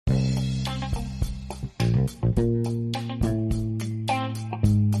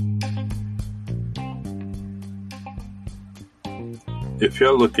If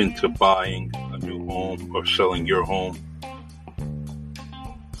you're looking to buying a new home or selling your home,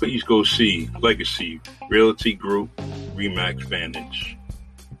 please go see Legacy Realty Group, Remax Vantage,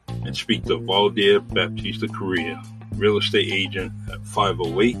 and speak to Valdir Baptista Correa, real estate agent at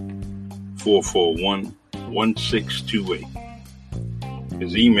 508-441-1628.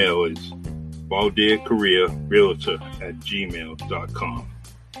 His email is valdircorrearealtor@gmail.com.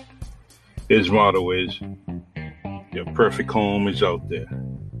 His motto is, your perfect home is out there.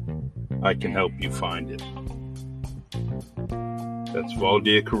 I can help you find it. That's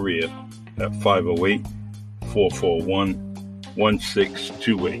Valdir Correa at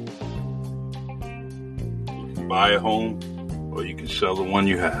 508-441-1628. You can buy a home or you can sell the one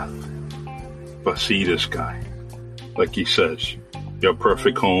you have. But see this guy. Like he says, your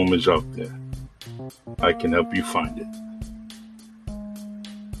perfect home is out there. I can help you find it.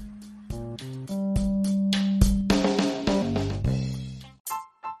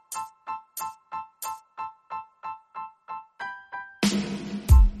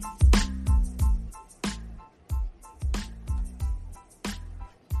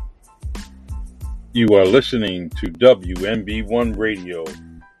 You are listening to WMB1 Radio,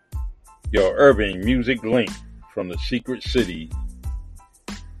 your urban music link from the Secret City.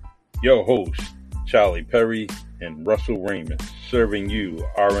 Your hosts, Charlie Perry and Russell Raymond, serving you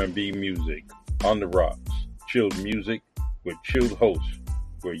R&B music on the rocks, chilled music with chilled hosts,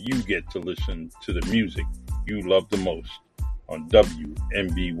 where you get to listen to the music you love the most on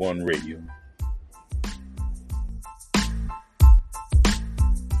WMB1 Radio.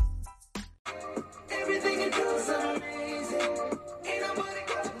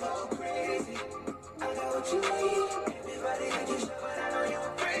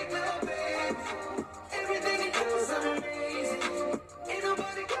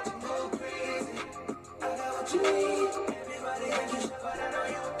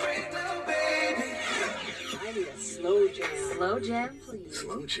 Slow jam, please.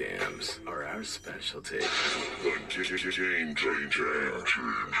 Slow jams are our specialty. The Game Changer.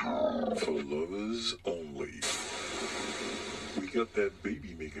 For lovers only. We got that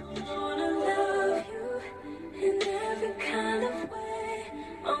baby making music. I wanna love you in every kind of way.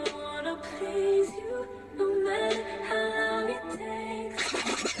 I wanna please you no matter how long it takes.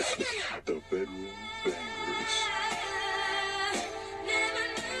 The bedroom bangers.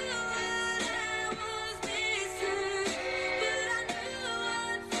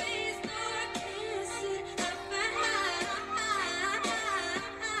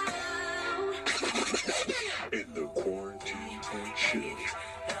 In the quarantine and chill.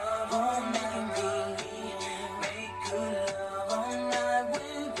 Love all night, baby. Make good love all night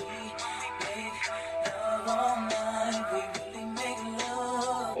with me. Make love all night. We really make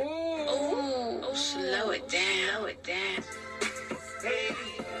love. Ooh, slow it down, Hey,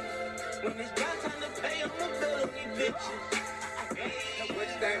 when it's time to pay, I'ma bill on these bitches. What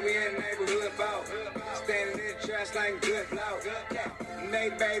you think we in the neighborhood about? Standing in the trash like good blow.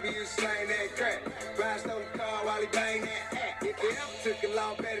 Nate, baby, you slang that crack. Brian stole the car while he bang that act. If it ever took a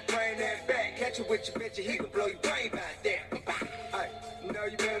long, better bring that back. Catch you with your bitch, he can blow your brain out there. Hey, you know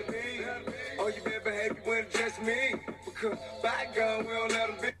you better be. Oh, you better behave, you wouldn't address me. Because by gun, we don't let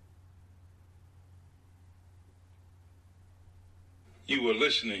them be. You are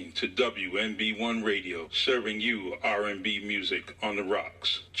listening to WMB1 Radio, serving you R&B music on the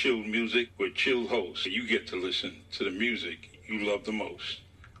rocks. Chilled music with chilled hosts. You get to listen to the music you love the most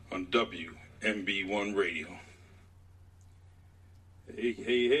on WMB1 Radio.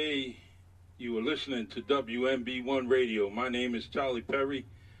 Hey. You are listening to WMB1 Radio. My name is Charlie Perry.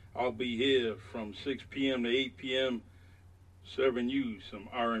 I'll be here from 6 p.m. to 8 p.m. serving you some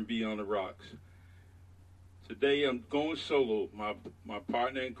R&B on the rocks. Today I'm going solo. My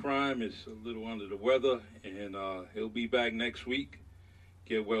partner in crime is a little under the weather, and he'll be back next week.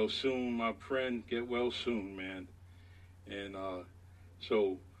 Get well soon, my friend. Get well soon, man. And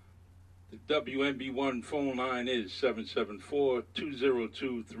so the WMB1 phone line is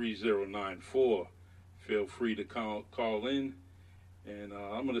 774-202-3094. Feel free to call in. And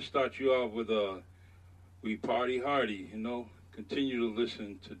I'm going to start you off with We Party Hardy, Continue to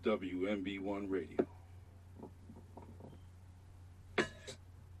listen to WMB1 Radio.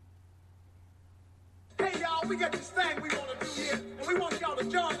 Hey y'all, we got this thing we want to do here, and we want y'all to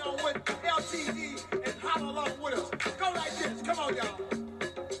join on with LTD and holler along with us. Go like this, come on y'all.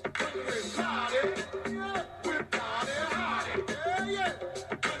 We're party, yeah. We're party hardy, yeah.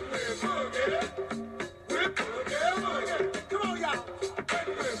 We're boogie, we're boogie. Come on y'all.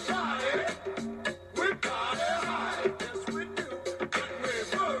 We're party, we're party.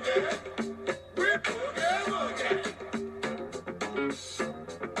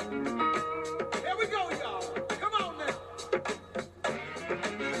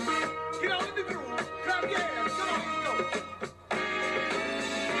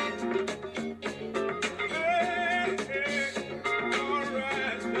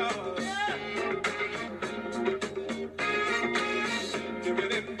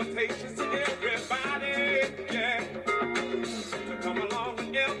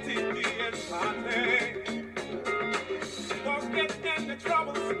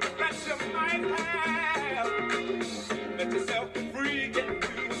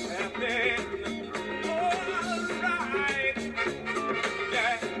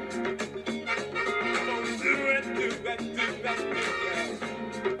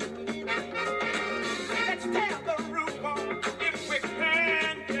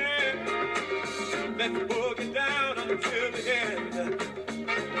 till the end.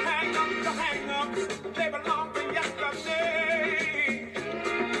 Hang up the hang-ups, they belong to yesterday.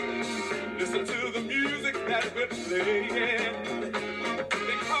 Listen to the music that we're playing,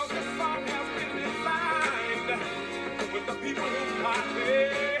 because the song has been designed with the people who party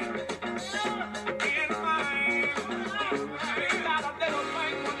in mind. We got a little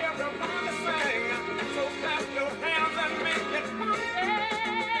thing for everyone to sing, so clap your hands and make it funky.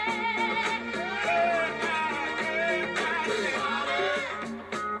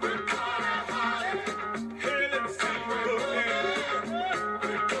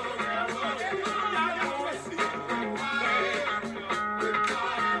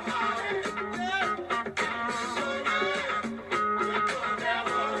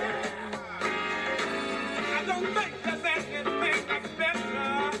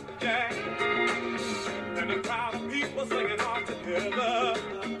 Singing all together,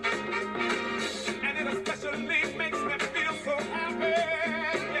 and it especially makes me feel so happy,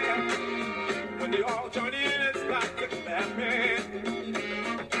 yeah. When they all join in and start to clapping,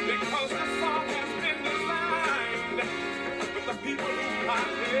 because the song has been designed with the people who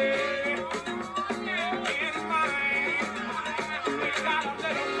party in mind. We got a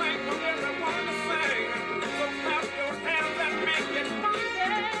little thing for everyone to sing, so clap your hands and make it funky.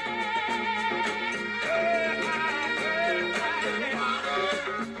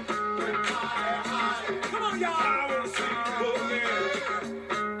 Come on, y'all. I wanna see you again.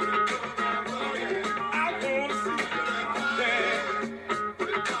 I wanna see you again.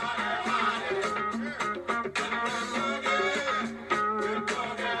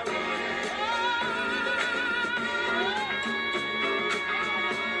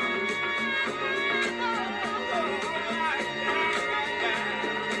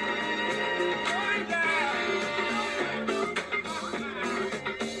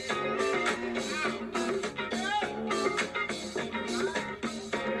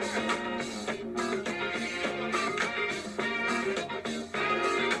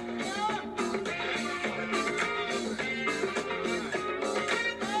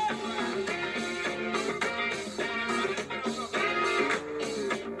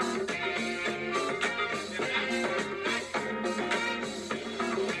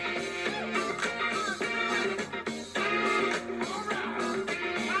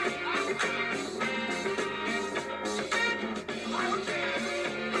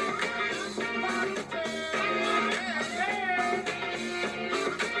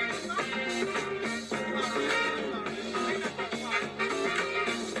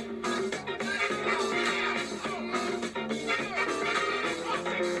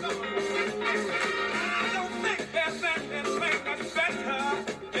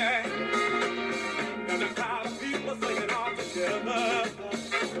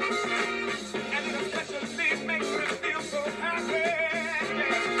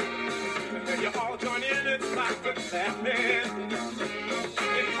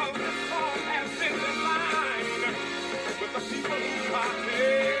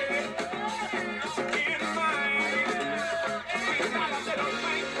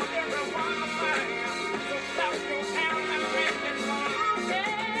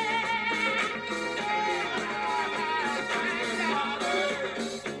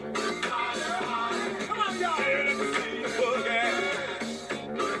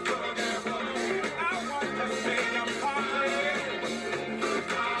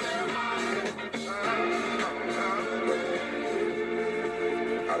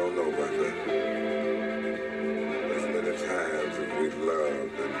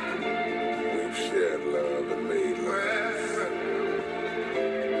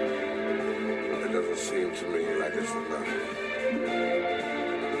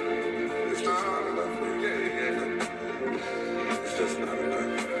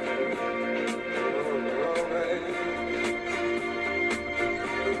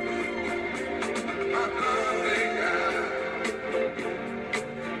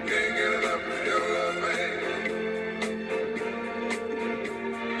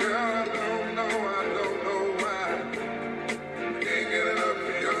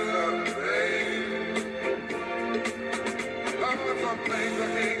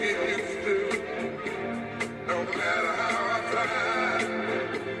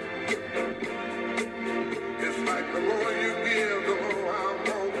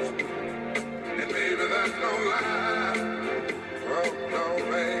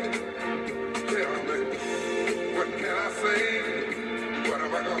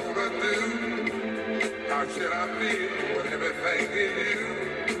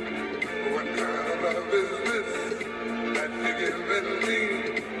 That you're giving me,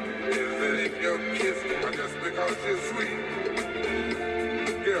 is it in your kiss or just because you sweet.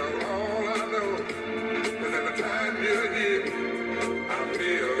 Girl, all I know is every time you're here, I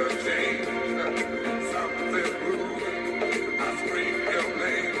feel a change. Something moving. I scream your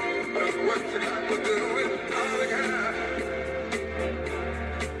name. That's what you got to do it, darling.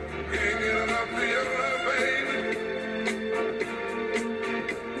 Can't get enough of your love, baby.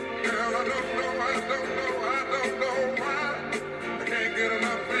 Girl, I don't know why. I can't get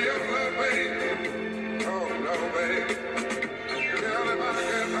enough of your love, baby. Oh, no, baby. Girl, if I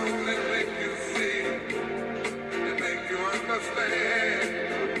can only make you see and make you understand.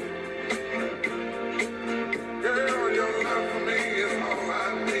 Girl, your love for me is all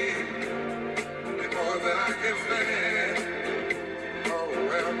I need. And more than I can stand. Oh,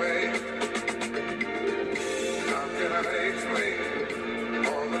 well, baby. How can I explain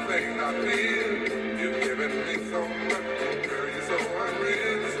all the things I feel? You've given me so much. Girl, you're so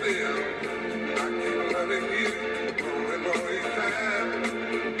unreal still. I keep loving you more and more each time.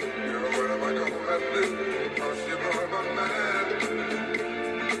 Girl, what am I gonna do? 'Cause you blow my mind.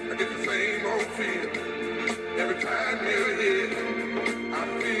 I get the same old feel. Every time you're here, I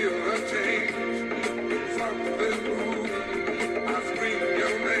feel a change. Something moves. I scream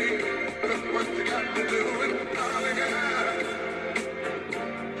your name. That's what you got to do. And darling, I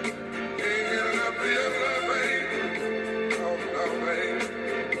can't get enough of your love, baby. Oh, no, baby.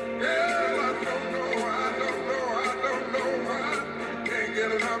 Girl, I don't know why. Can't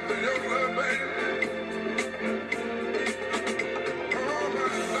get enough of your love, baby. Oh, my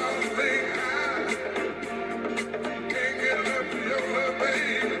darling, I can't get enough of your love,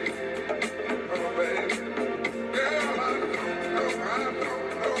 baby. Oh, baby. Girl, I don't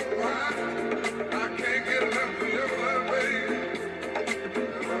know why. I can't get enough of your love, baby.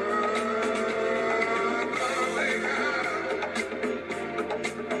 Darling, I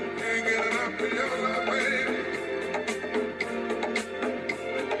can't get enough of your love, baby.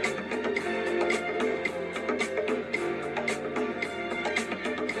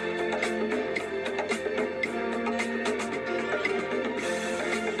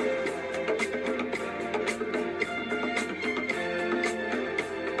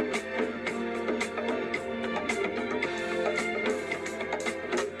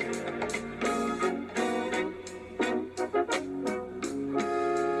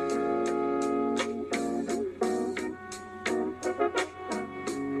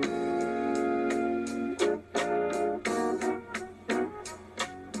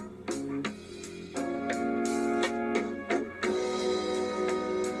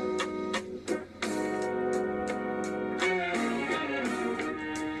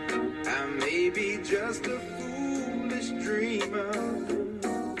 I may be just a foolish dreamer,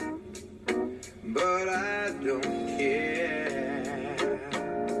 but I don't care.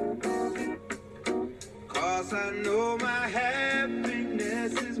 'Cause I know my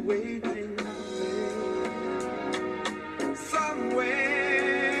happiness is waiting somewhere.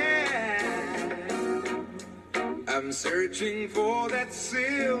 I'm searching for that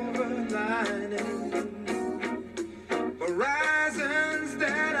silver lining, horizons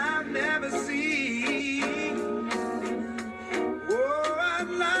that I've never seen. Oh, I'd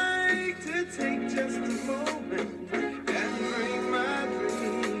like to take just a moment and dream my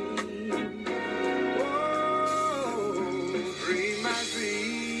dream. Oh, dream my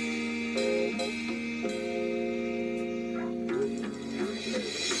dream.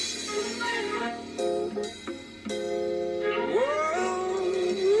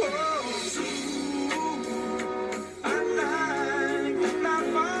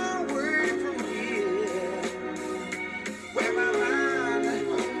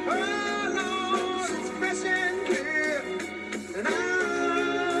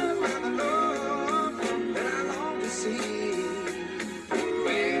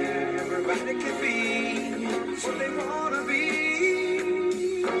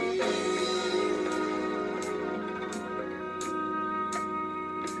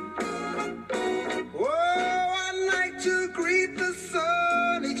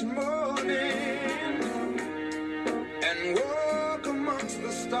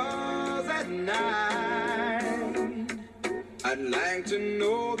 I'd like to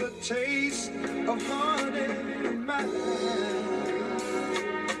know the taste of honey in my life.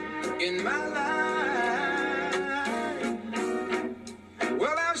 In my life.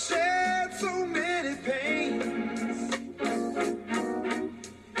 Well, I've shared so many pains,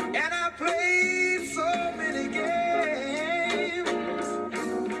 and I played so many games.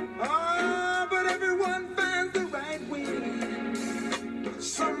 Oh, but everyone finds the right way.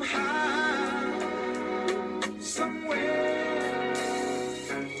 Somehow, somewhere.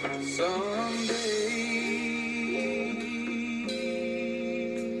 Someday,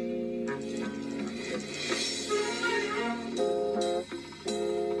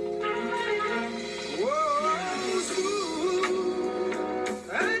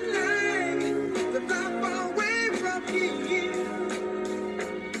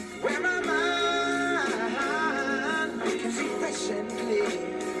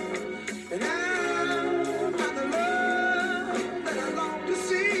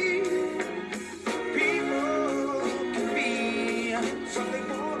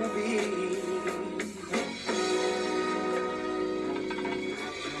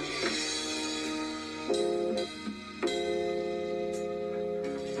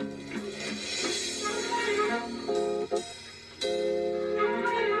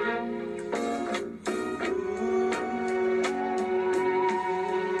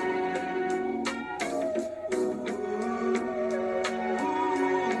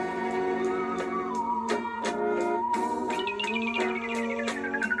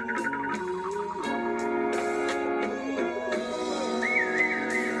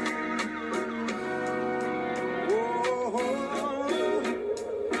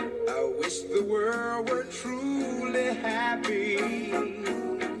 world were truly happy,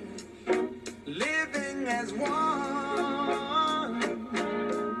 living as one.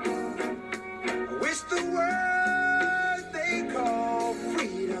 I wish the world they call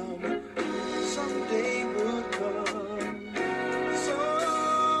freedom someday would come.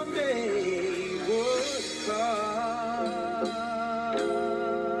 Someday would come.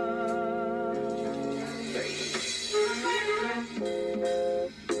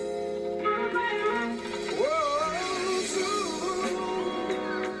 Whoa, soon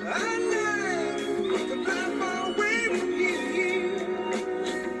I like to fly far away from you,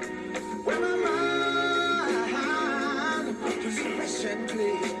 where my mind to be fresh and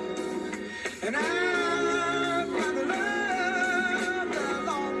clear, and I'd rather love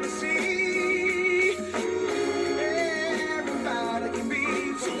along the sea. Everybody can be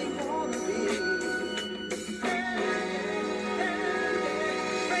what they want to be.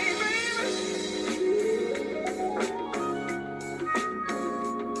 Hey, baby.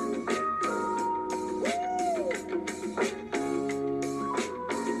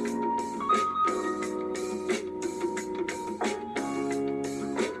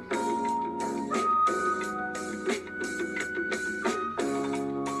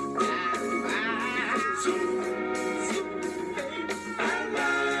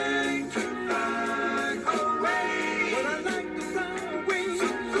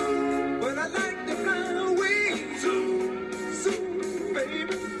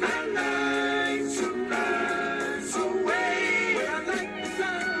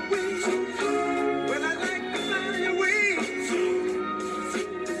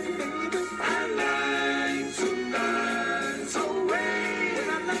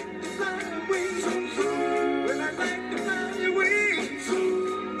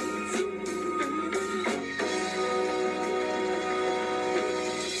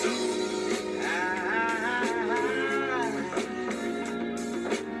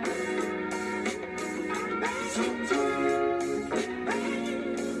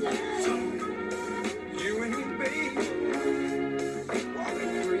 You and me, baby,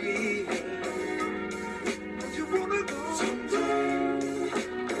 walking free. Don't you wanna go? Don't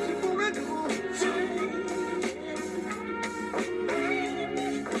you wanna go?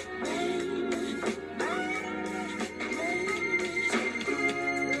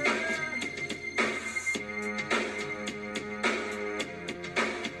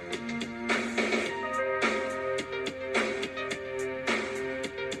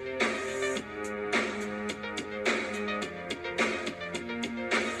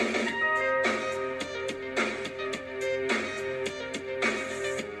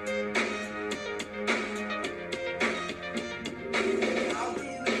 How do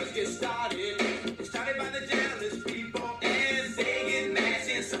rumors get started? It started by the jealous people, and they get mad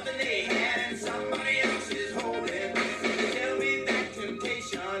seeing something they had and somebody else is holding. They tell me that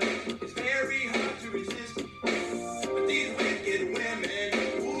temptation is very hard to resist, but these wicked women,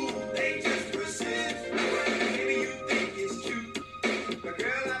 ooh, they just persist. Maybe you think it's cute, but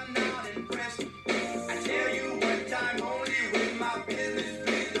girl, I'm not impressed. I tell you one time only with my business,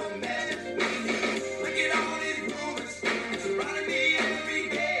 please don't mess with me. Look at all these rumors surrounding me every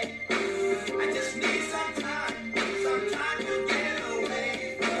day. I just need some time to get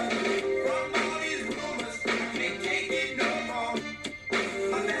away from all these rumors. I can't take it no more.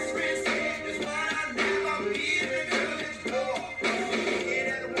 My best friend said there's one I never meet, the girl next door. Hear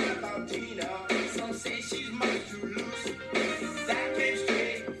that one about Tina? Some say she's much too loose. That came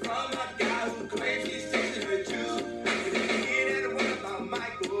straight from a guy who claims he's tasting her juice. Hear that one about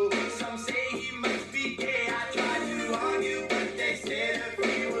Michael? Some say he must be gay. I tried to argue, but they said if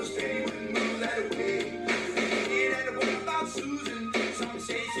he was straight, he wouldn't move that way. Hear that one about Susan? Some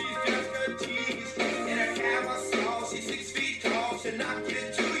say she's just a tease. In a cab I saw, she's 6 feet tall. She'll knock you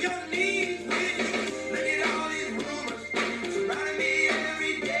to your knees. Look at all these rumors surrounding me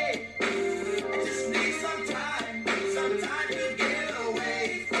every day. I just need some time to get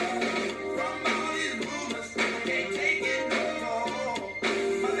away from all these rumors. I can't take it no more.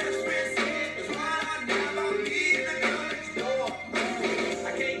 My best friend said there's one I never meet, the girl next door. I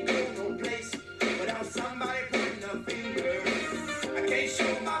can't go no place without somebody pointing a finger. I can't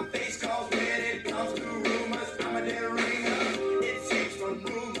show my face 'cause when it comes to rumors, I'm a dead ringer. It seems from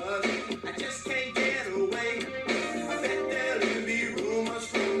rumors, I just can't get away. I bet there'll be rumors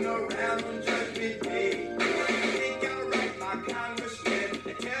floating around on Judgment Day. I think I'll write my congressman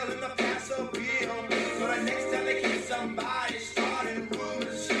and tell him to pass a bill, so the next time they catch somebody starting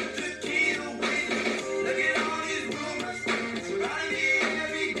rumors, shoot to kill. Look at all these rumors surrounding me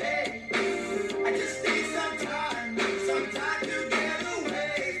every day. I just need some time to get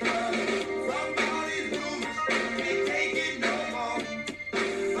away from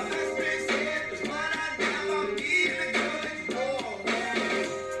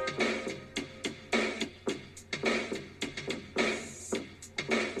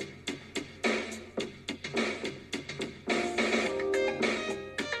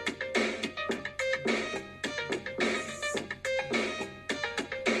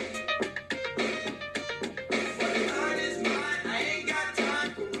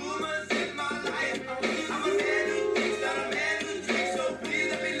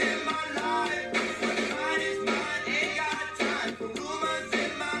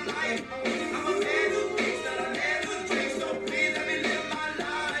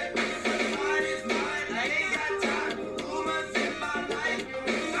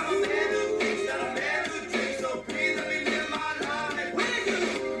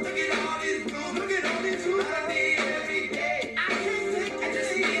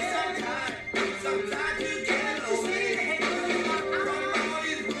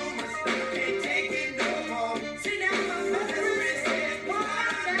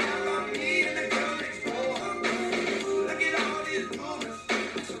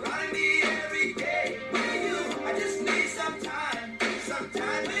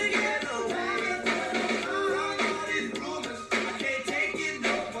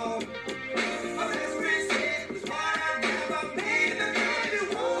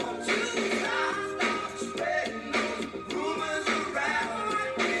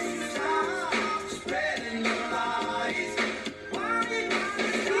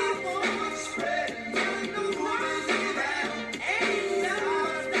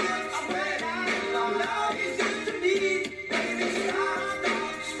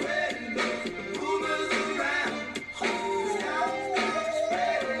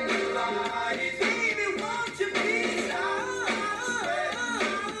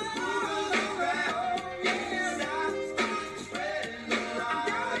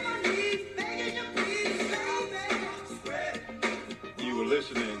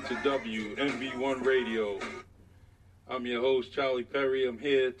WMB1 Radio. I'm your host, Charlie Perry. I'm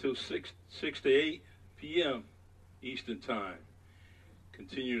here till 6 to 8 p.m. Eastern Time.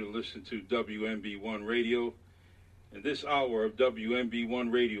 Continue to listen to WMB1 Radio. And this hour of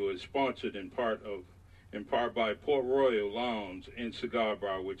WMB1 Radio is sponsored in part by Port Royal Lounge and Cigar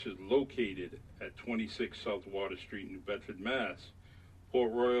Bar, which is located at 26 South Water Street, New Bedford, Mass.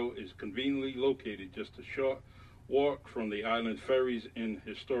 Port Royal is conveniently located just a short walk from the Island Ferries in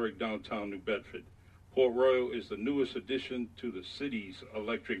historic downtown New Bedford. Port Royal is the newest addition to the city's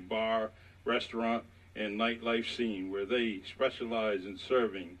electric bar, restaurant, and nightlife scene, where they specialize in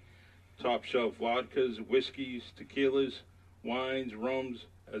serving top-shelf vodkas, whiskeys, tequilas, wines, rums,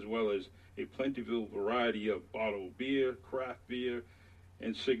 as well as a plentiful variety of bottled beer, craft beer,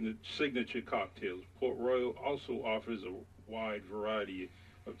 and signature cocktails. Port Royal also offers a wide variety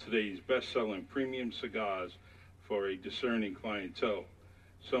of today's best-selling premium cigars for a discerning clientele.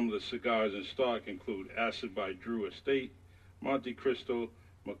 Some of the cigars in stock include Acid by Drew Estate, Monte Cristo,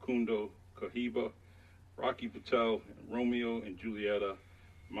 Macundo, Cohiba, Rocky Patel, Romeo and Julieta,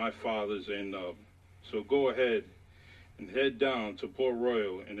 My Father's, and Nub. So go ahead and head down to Port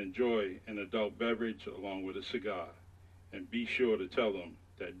Royal and enjoy an adult beverage along with a cigar. And be sure to tell them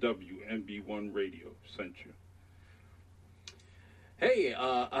that WMB1 Radio sent you. Hey,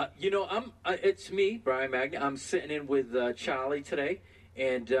 it's me, Brian Magna. I'm sitting in with Charlie today,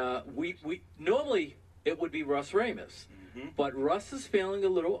 and we normally it would be Russ Ramus, but Russ is feeling a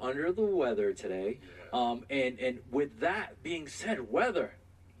little under the weather today. Yeah. And with that being said, weather.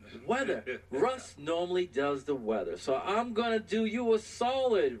 Russ normally does the weather, so I'm gonna do you a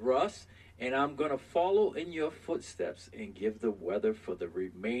solid, Russ, and I'm gonna follow in your footsteps and give the weather for the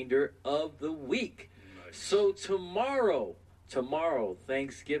remainder of the week. Nice. So tomorrow,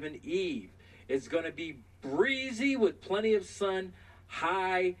 Thanksgiving Eve, it's going to be breezy with plenty of sun,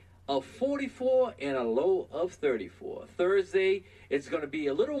 high of 44 and a low of 34. Thursday, it's going to be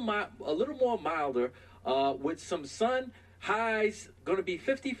a little more milder with some sun. Highs going to be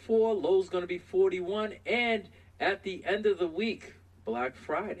 54, lows going to be 41, and at the end of the week, Black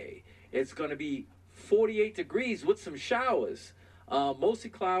Friday, it's going to be 48 degrees with some showers. Mostly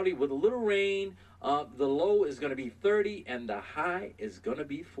cloudy with a little rain. The low is going to be 30 and the high is going to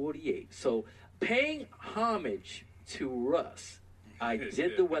be 48. So paying homage to Russ, I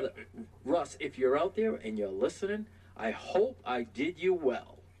did the weather. Russ, if you're out there and you're listening, I hope I did you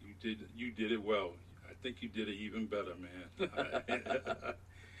well. You did it well. I think you did it even better, man.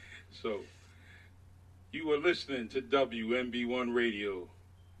 So you were listening to WMB1 Radio.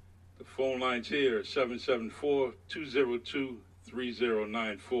 The phone line's here,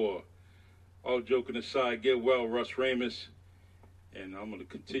 774-202-3094. All joking aside, get well, Russ Ramus. And I'm going to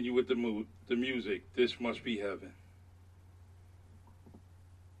continue with the music. This must be heaven.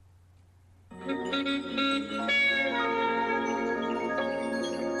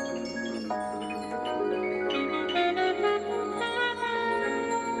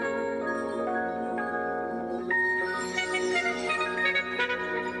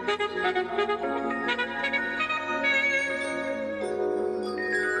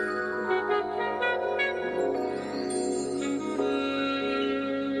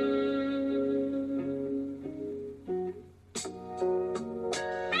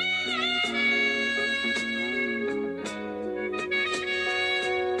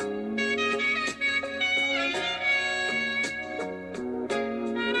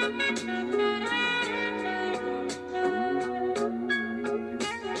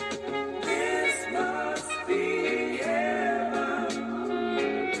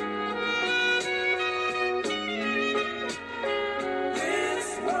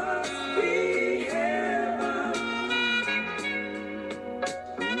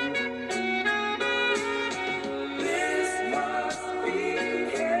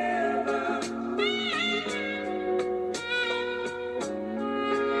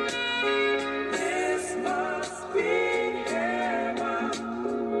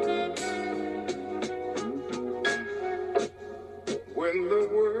 When the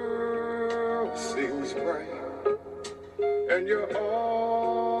world seems bright and you're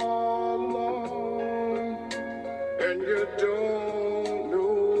all alone and you don't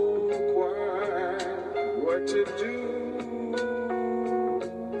know quite what to do,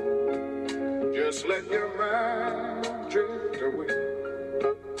 just let your mind drift away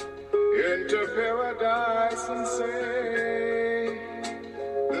into paradise and say,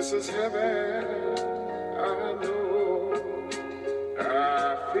 this is heaven, I know.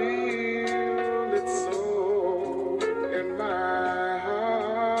 I feel it so in my heart.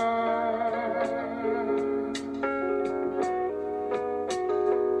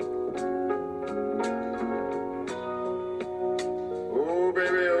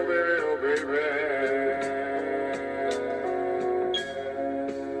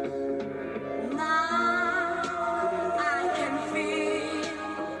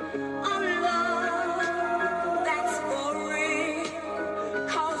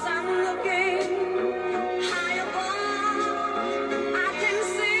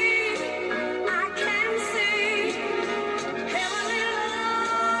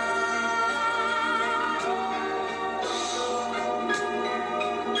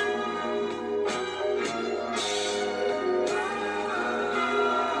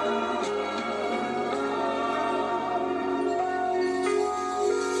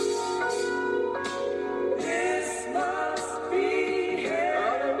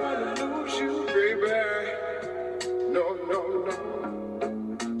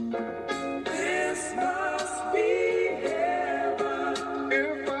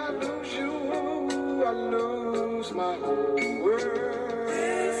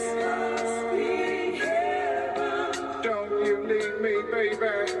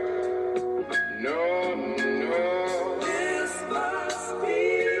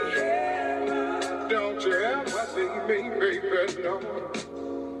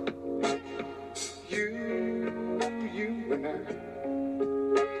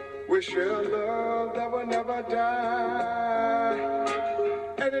 We share love that will never die.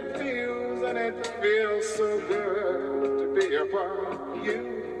 And it feels so good to be upon you.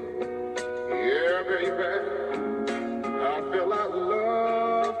 Yeah, baby. I feel our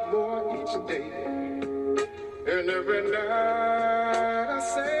love more each day. And every night I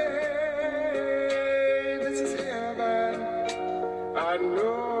say, this is heaven. I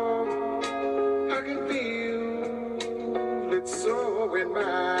know I can feel it so in my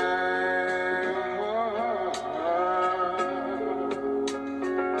heart.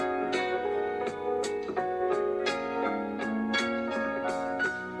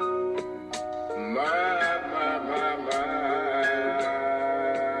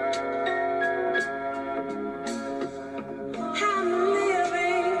 I'm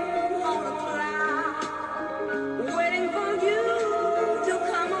living on a cloud, waiting for you to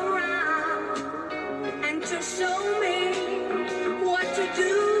come around and to show me what to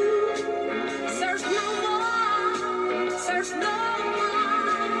do. Search no more, search no more.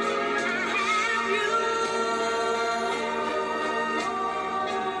 I have you.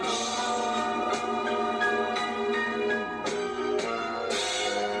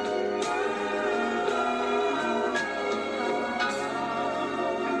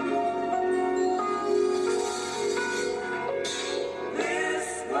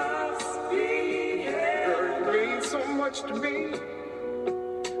 This must be heaven. Girl, you mean so much to me.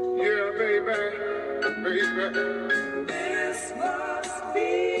 Yeah, baby, baby. This must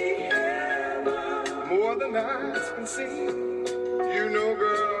be heaven. More than eyes can see. You know,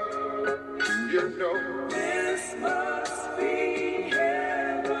 girl, you know. This must be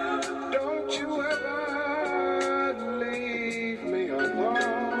heaven. Don't you ever leave me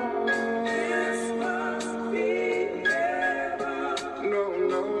alone. This must be heaven. No,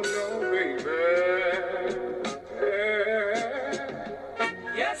 no, no, baby.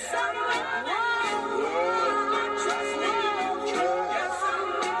 Yes, I'm loving you. I'm trusting you. Yes, I'm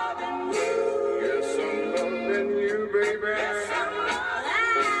loving you. Yes, I'm loving you, baby. Yes, I'm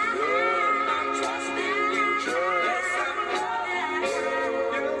loving you. I'm trusting you. Yes, I'm loving you.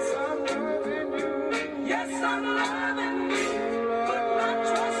 Yes, I'm loving you. Yes, I'm loving you. Put my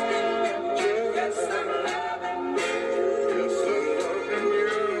trust in you. Yes, I'm loving you. Yes, I'm loving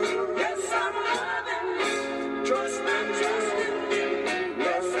you. Yes, I'm loving you. Trust I'm in trusting you.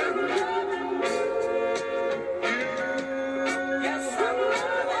 Yes, I'm loving you. Yes, I'm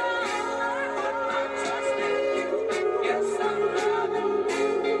loving you. Put my trust in you. Yes, I'm loving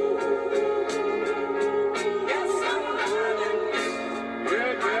you. Yes, I'm loving you.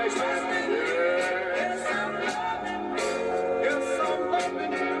 Yeah, My yeah, trust in you. yeah. Yes, I'm loving you. Yes, I'm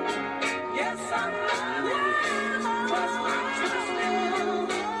loving you. Yes, I'm loving you. Trust my trust in you.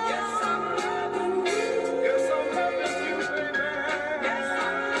 Yes, I'm loving you. Yes, I'm loving you, baby. Yes,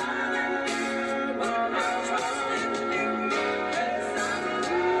 I'm loving you. Put my trust in you. Yes, I'm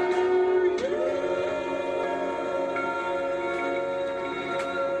loving you.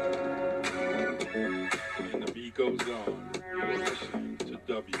 And the beat goes on. You're listening to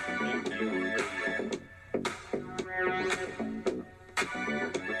WMBO Radio.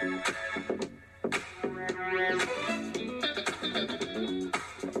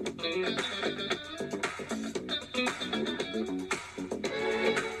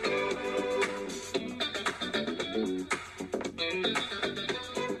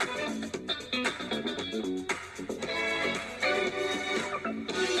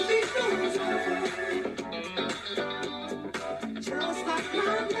 Just like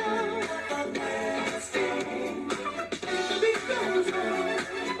my love.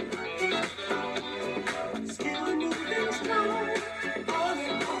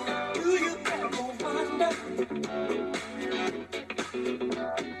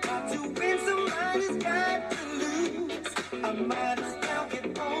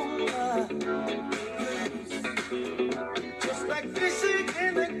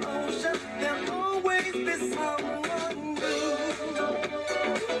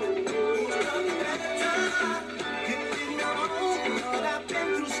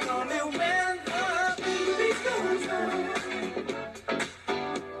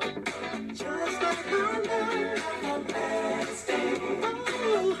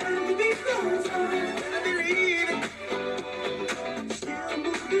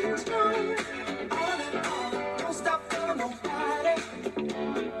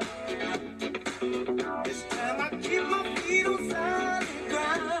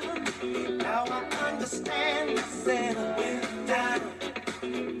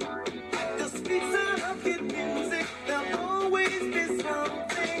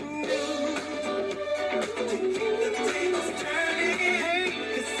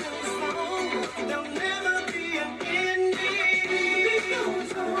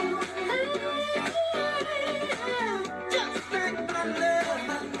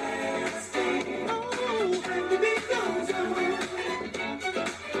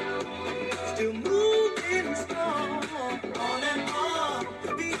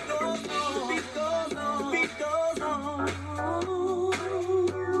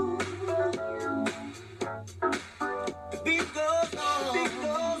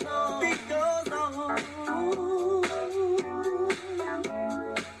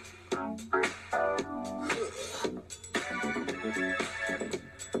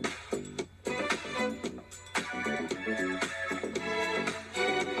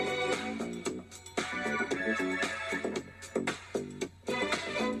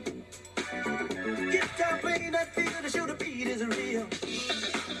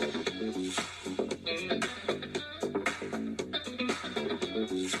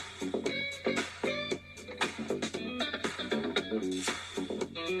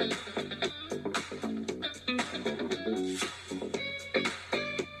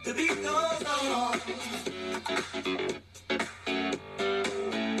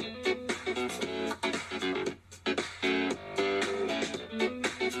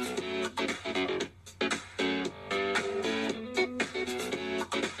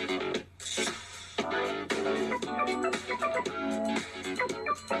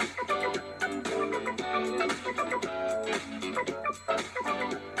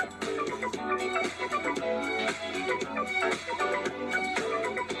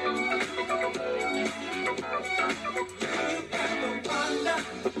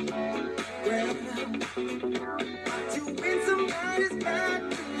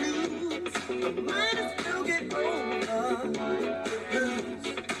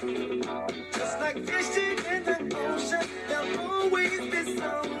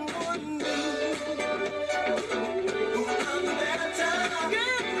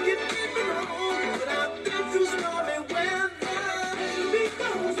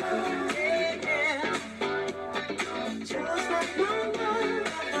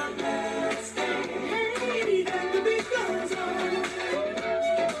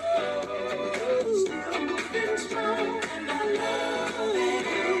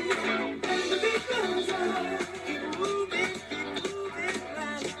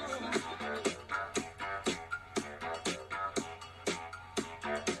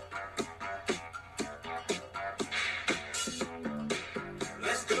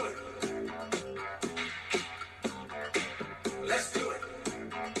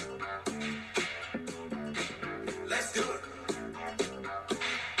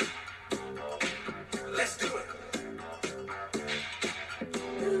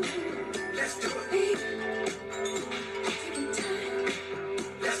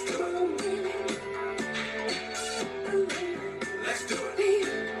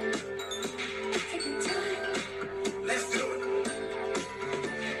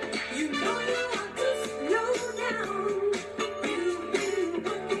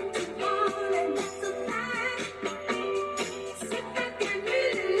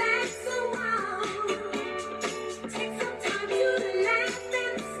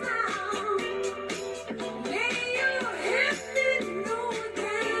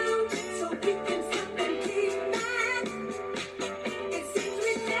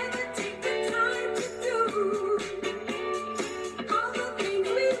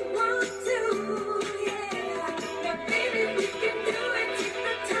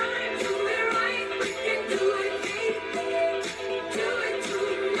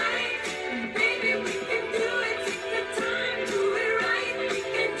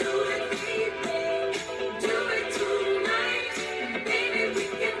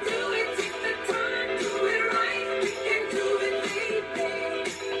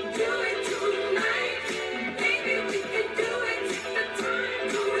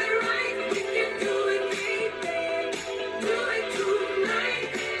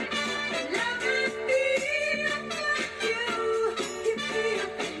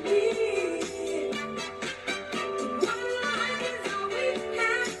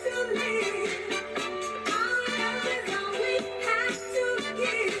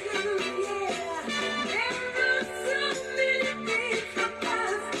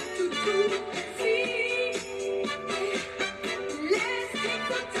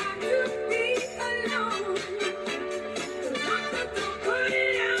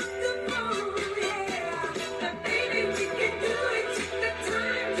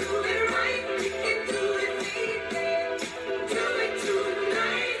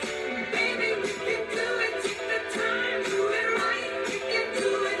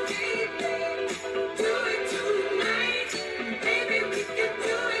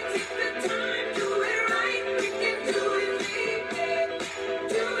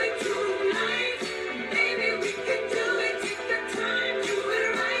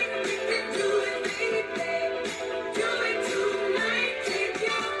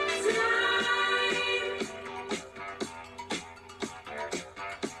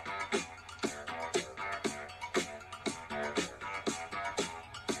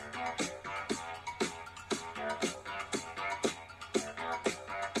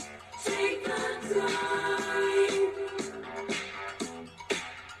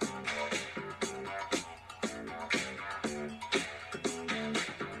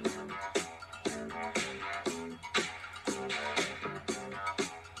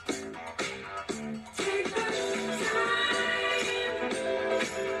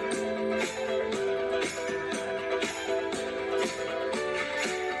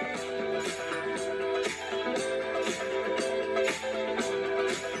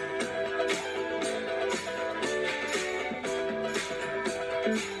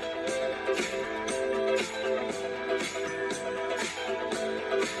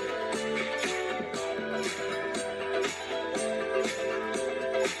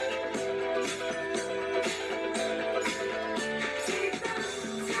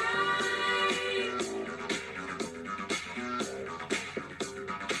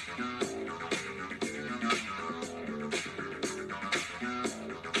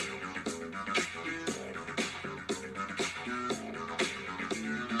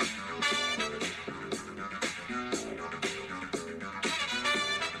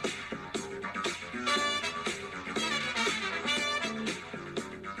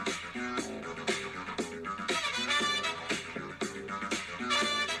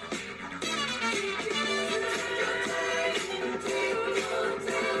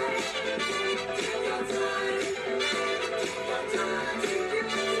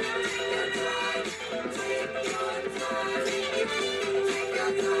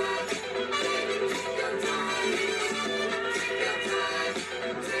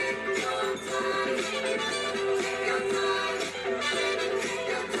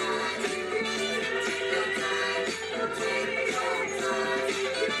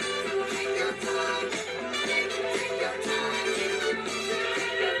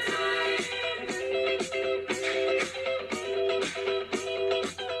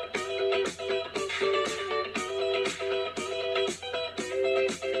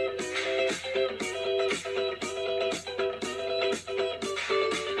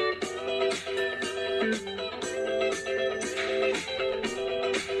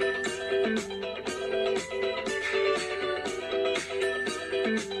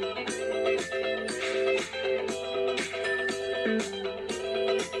 Crazy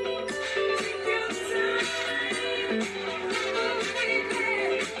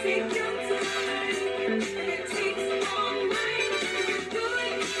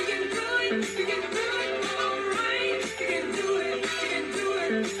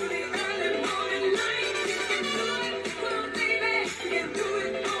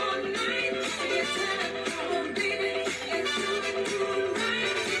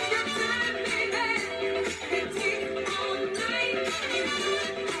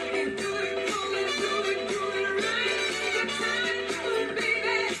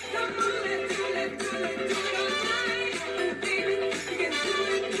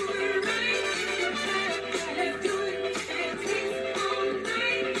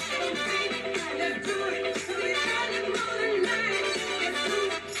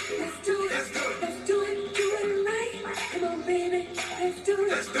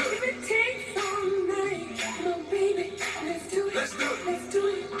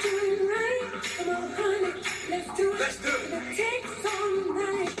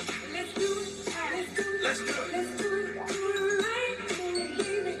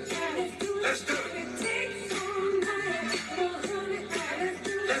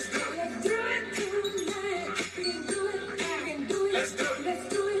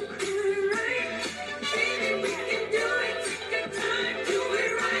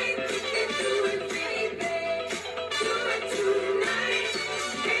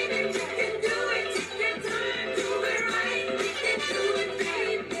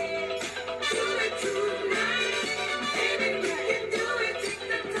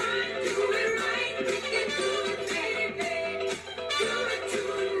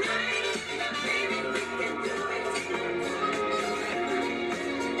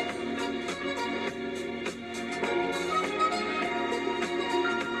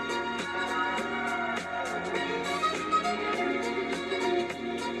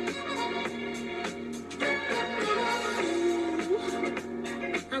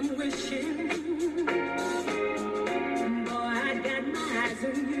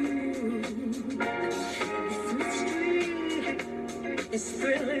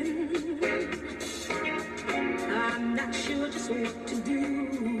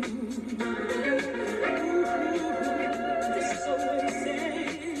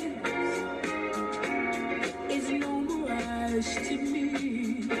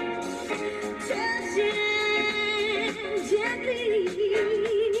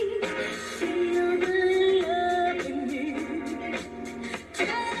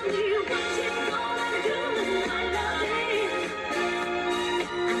about your smile.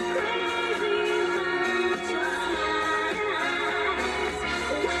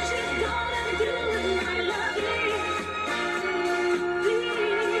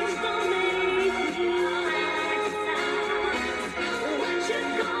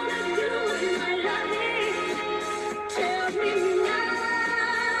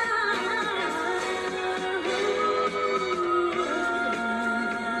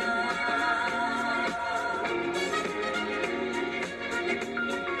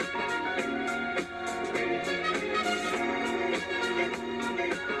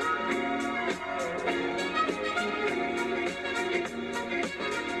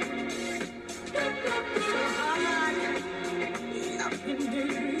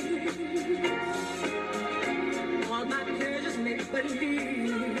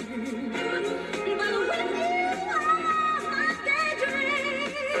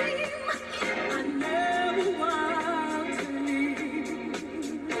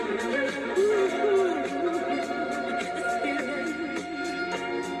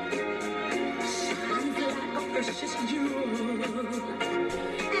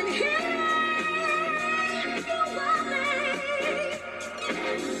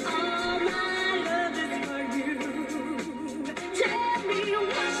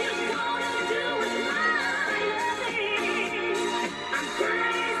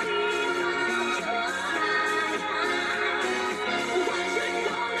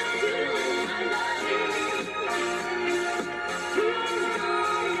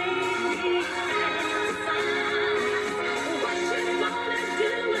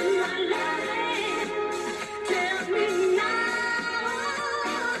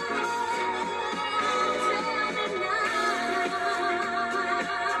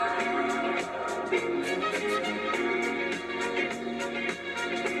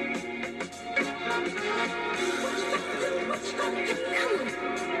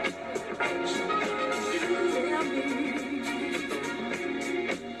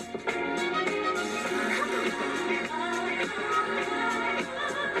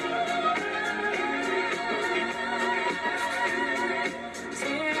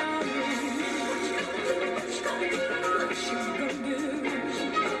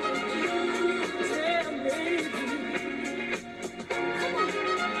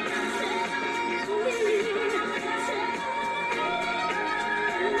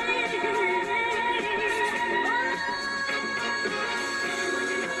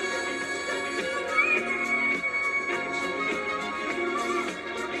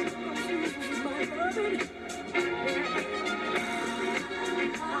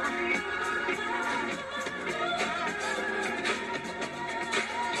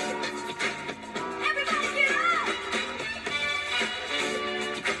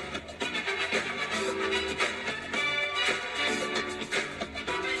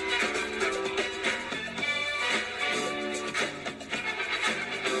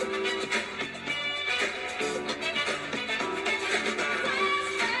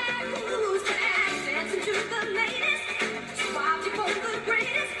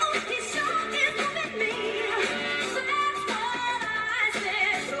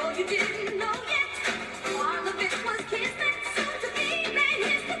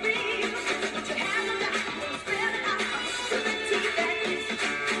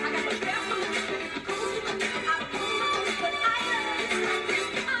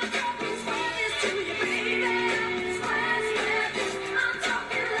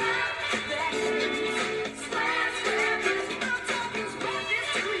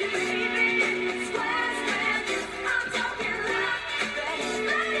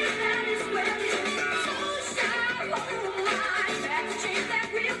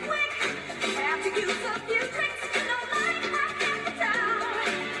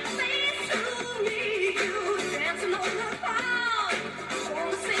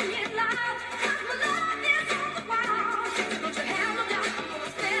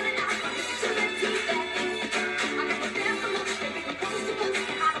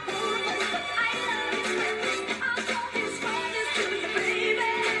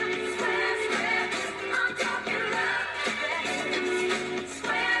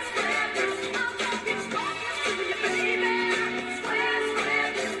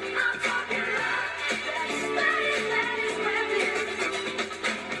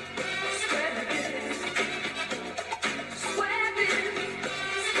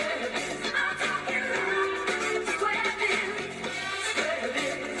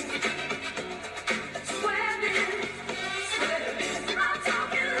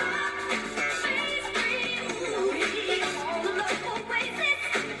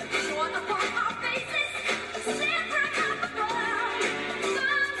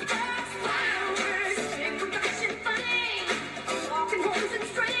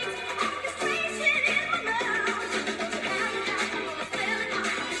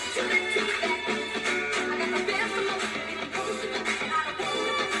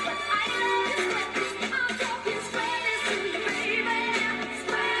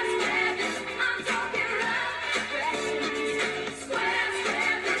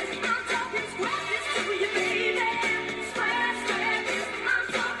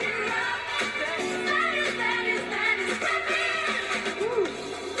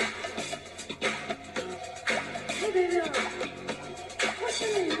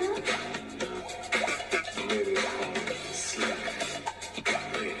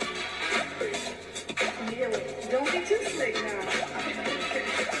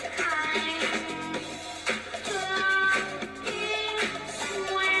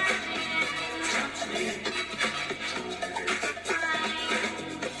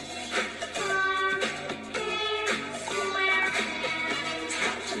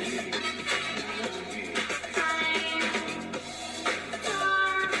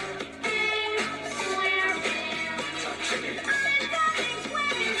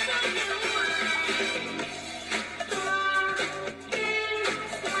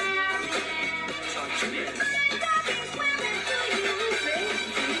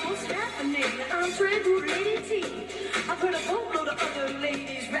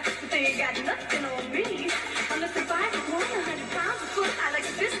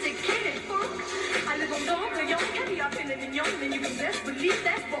 best believe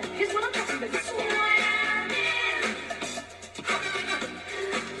that funk. Here's what I'm talking about.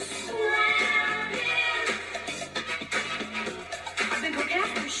 I've been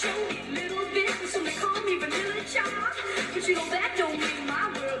broadcasting the show a little bit, so they call me Vanilla Child. But you know that don't mean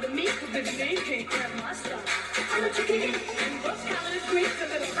my world to me, 'cause the name can't grab my style. I'm a chicken and bus collar is green, a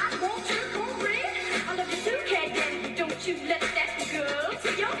little hot water cornbread. I love you too, cat daddy, but don't you let that go to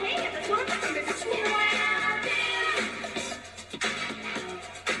your head. That's what I'm talking about.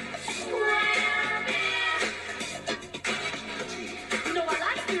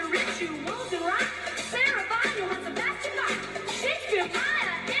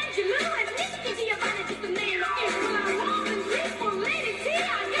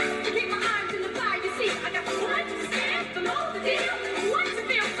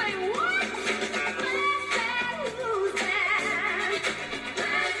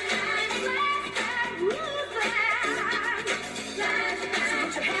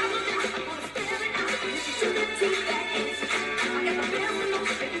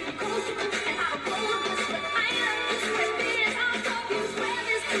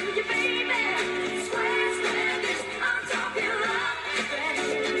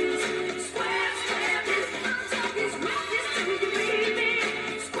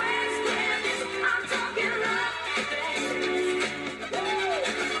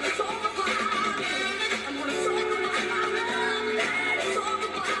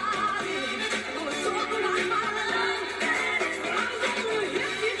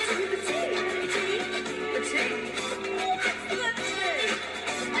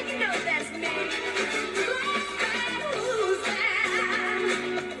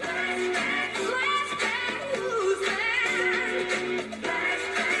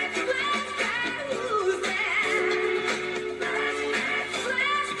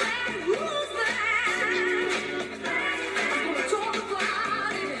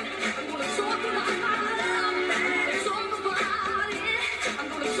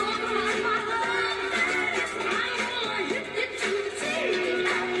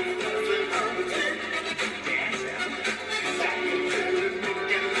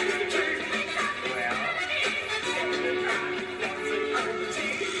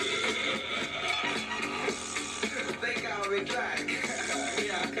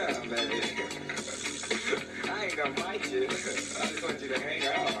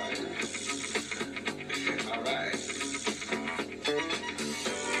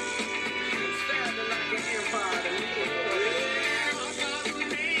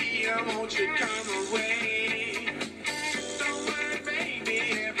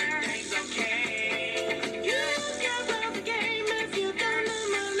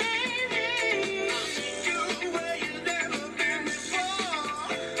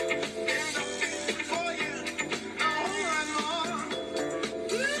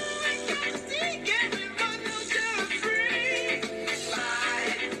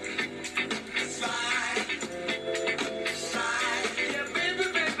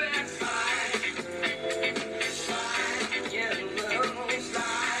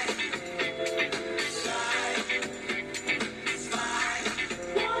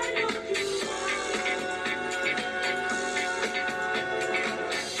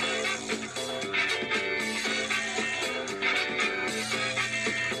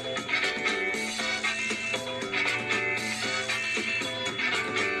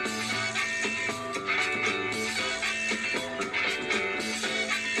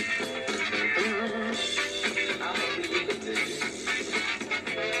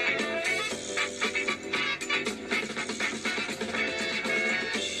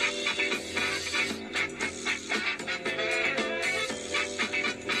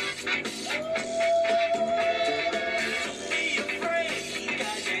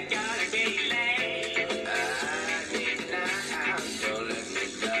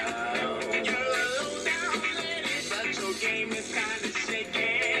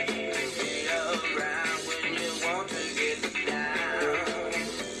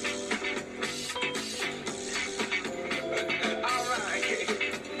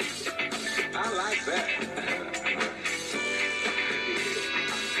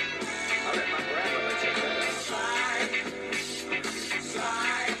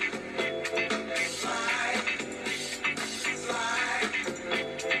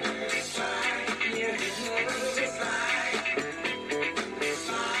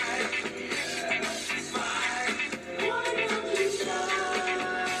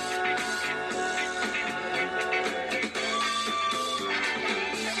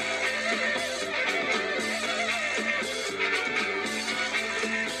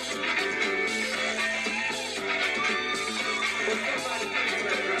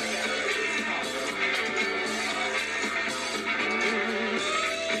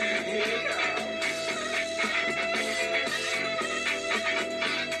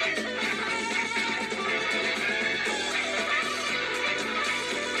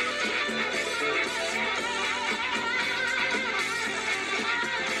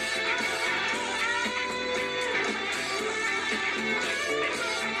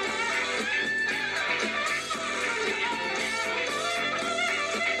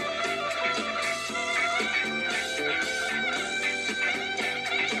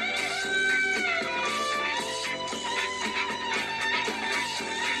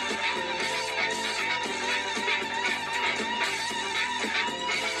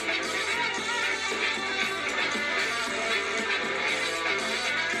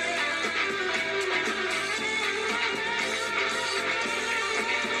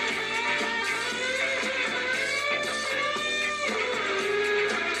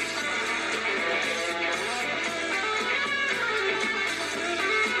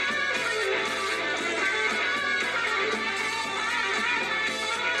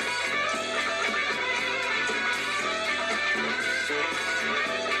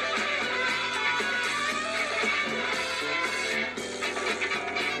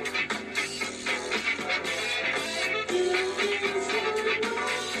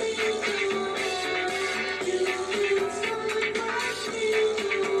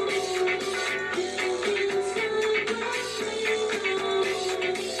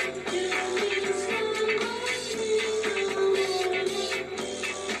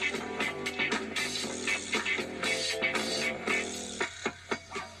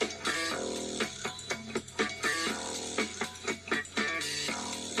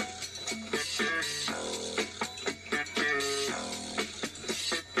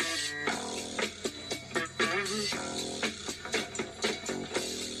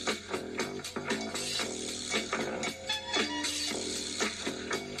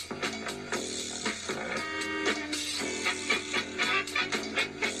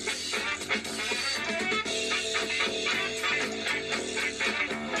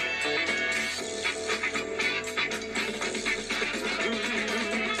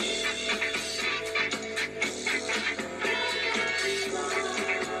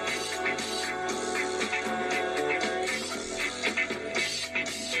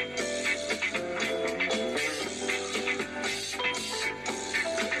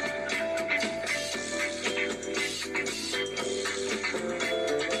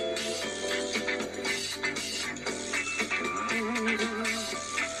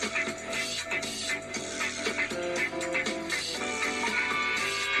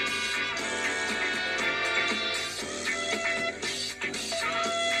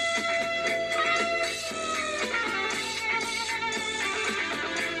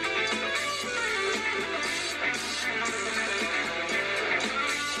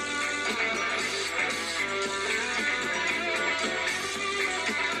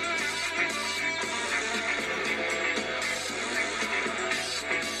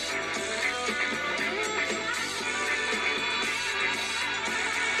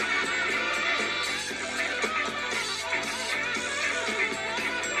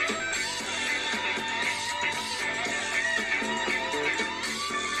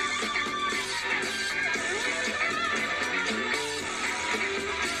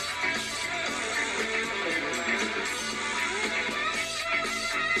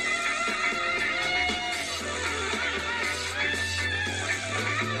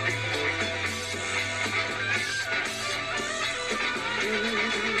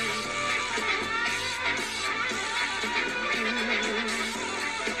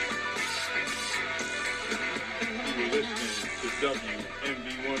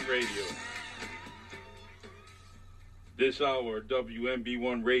 WMB1 Radio. This hour of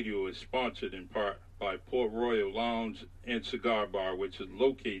WMB1 Radio is sponsored in part by Port Royal Lounge and Cigar Bar, which is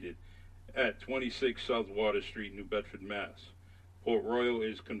located at 26 South Water Street, New Bedford, Mass. Port Royal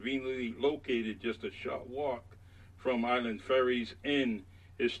is conveniently located just a short walk from Island Ferries in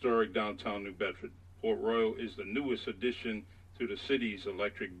historic downtown New Bedford. Port Royal is the newest addition to the city's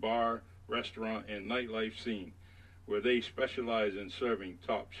electric bar, restaurant, and nightlife scene, where they specialize in serving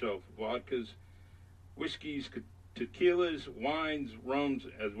top-shelf vodkas, whiskeys, tequilas, wines, rums,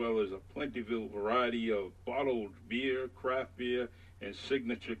 as well as a plentiful variety of bottled beer, craft beer, and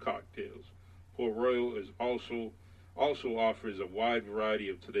signature cocktails. Port Royal is also offers a wide variety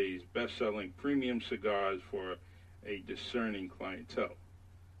of today's best-selling premium cigars for a discerning clientele.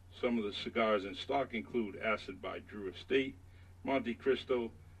 Some of the cigars in stock include Acid by Drew Estate, Monte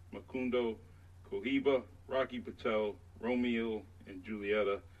Cristo, Macundo, Cohiba, Rocky Patel, Romeo, and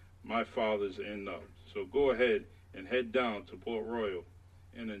Julieta, My Father's and Nubs. So go ahead and head down to Port Royal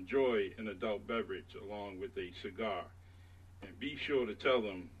and enjoy an adult beverage along with a cigar. And be sure to tell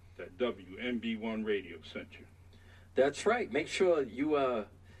them that WMB1 Radio sent you. That's right. Make sure you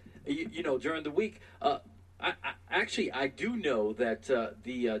during the week. I do know that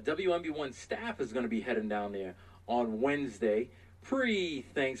the WMB1 staff is going to be heading down there on Wednesday,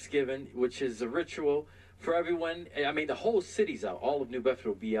 pre-Thanksgiving, which is a ritual for everyone. I mean, the whole city's out. All of New Bedford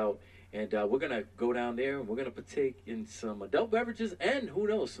will be out, and we're going to go down there, and we're going to partake in some adult beverages and, who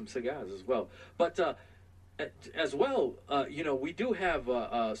knows, some cigars as well. But as well, we do have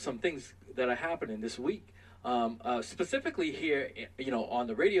some things that are happening this week, specifically here, on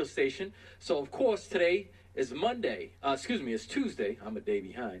the radio station. So, of course, today is it's Tuesday. I'm a day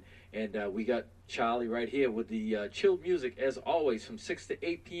behind. And we got Charlie right here with the chilled music, as always, from 6 to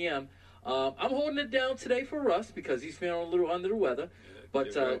 8 p.m. I'm holding it down today for Russ because he's feeling a little under the weather.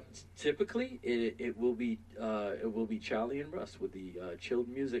 But typically, it will be Charlie and Russ with the chilled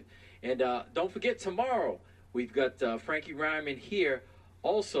music. And don't forget, tomorrow, we've got Frankie Ryman here,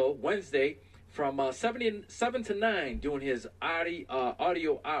 also Wednesday, from 7 to 9, doing his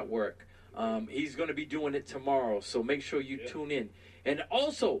audio artwork. He's going to be doing it tomorrow, so make sure you tune in. And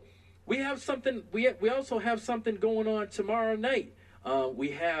also, we have something. We also have something going on tomorrow night.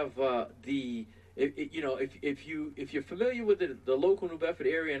 We have if you're familiar with the local New Bedford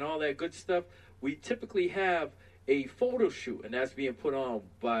area and all that good stuff, we typically have a photo shoot, and that's being put on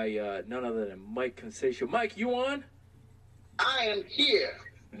by none other than Mike Consatio. Mike, you on? I am here.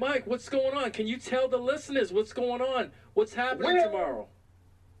 Mike, what's going on? Can you tell the listeners what's going on? What's happening tomorrow?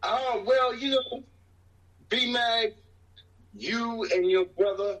 B-Mag, you and your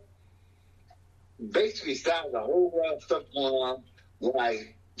brother basically started a whole lot of stuff going on when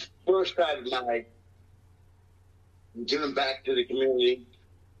I first started my giving back to the community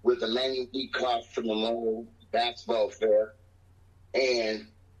with the Manuel D. Clark Memorial Basketball Fair. And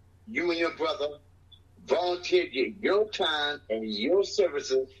you and your brother volunteered your time and your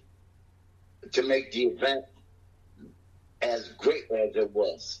services to make the event as great as it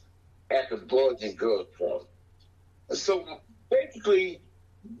was at the Boys and Girls Club. So basically,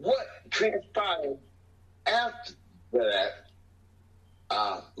 what transpired after that,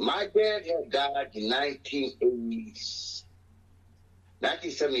 my dad had died in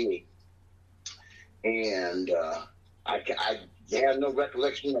 1978. And I have no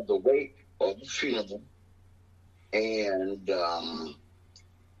recollection of the wake or the funeral. And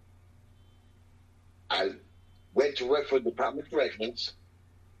I went to work for the Department of Corrections,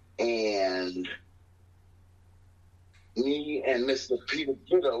 and me and Mr. Peter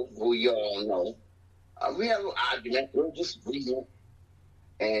Ditto, who you all know, we had an argument, we were just reading,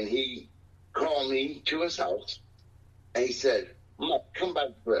 and he called me to his house, and he said, come by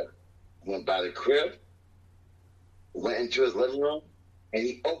the crib. I went by the crib, went into his living room, and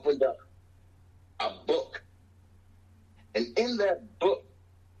he opened up a book. And in that book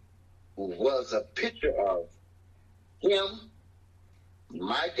was a picture of him,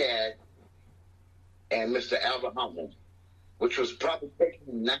 my dad, and Mr. Albert Humphrey, which was probably taken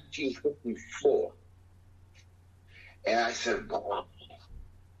in 1954. And I said, wow.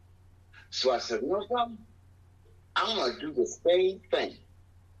 So I said, you know something? I'm going to do the same thing.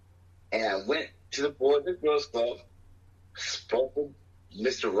 And I went to the Boys and Girls Club, spoke with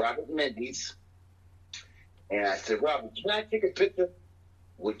Mr. Robert Mendes, and I said, Robert, can I take a picture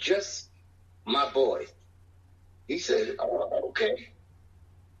with just my boys? He said, oh, okay.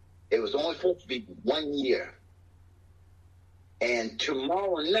 It was only supposed to be 1 year. And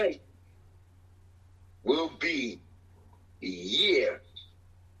tomorrow night will be year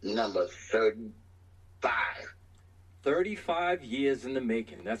number 35. 35 years in the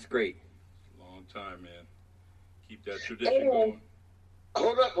making. That's great. Long time, man. Keep that tradition going.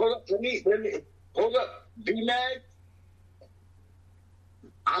 Hold up. Let me, hold up. B-Mag,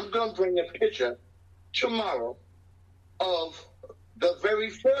 I'm going to bring a picture tomorrow of the very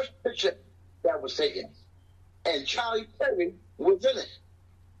first picture that was taken. And Charlie Perry was in it.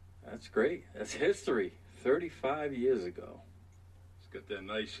 That's great. That's history. 35 years ago. It's got that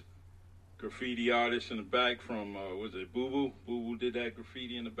nice graffiti artist in the back from, was it Boo Boo? Boo Boo did that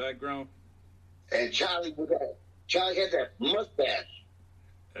graffiti in the background. And Charlie had that mustache.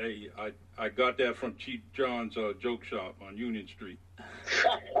 Hey, I got that from Cheap John's joke shop on Union Street.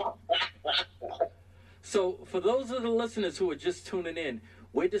 So, for those of the listeners who are just tuning in,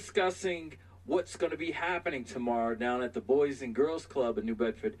 we're discussing what's going to be happening tomorrow down at the Boys and Girls Club in New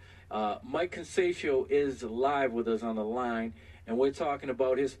Bedford. Mike Consaccio is live with us on the line, and we're talking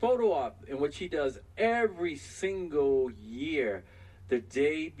about his photo op, in which he does every single year, the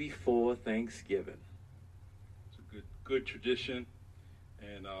day before Thanksgiving. It's a good tradition,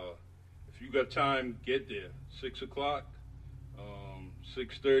 and if you got time, get there. 6 o'clock,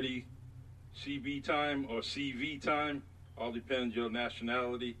 6:30 CB time or CV time, all depends your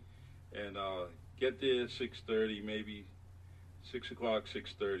nationality, and get there 6:30, maybe 6 o'clock,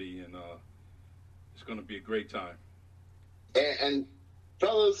 6:30, and it's going to be a great time. And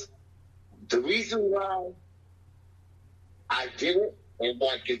fellas, the reason why I did it and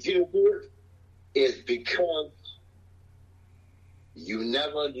I continue to do it is because you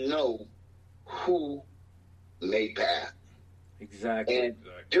never know who may pass. Exactly. And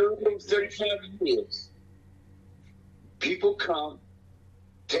during those 35 years, people come,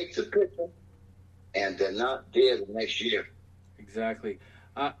 take the picture, and they're not there the next year. Exactly.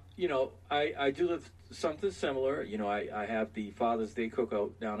 You know, I do something similar. You know, I have the Father's Day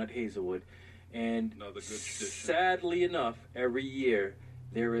cookout down at Hazelwood. And Another good tradition. Sadly enough, every year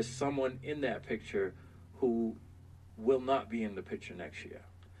there is someone in that picture who will not be in the picture next year.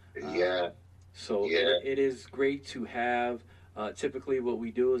 Yeah. So Yeah. it is great to have. Typically what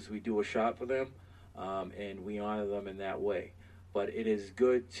we do is we do a shot for them, and we honor them in that way. But it is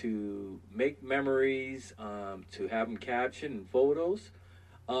good to make memories, to have them captioned in photos.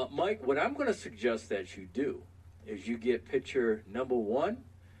 Mike, what I'm going to suggest that you do is you get picture number 1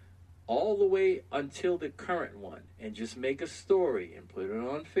 all the way until the current one, and just make a story and put it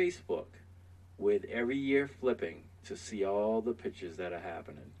on Facebook with every year flipping to see all the pictures that are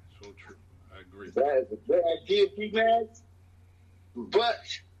happening. So true. I agree. That is a good idea, P-Man. But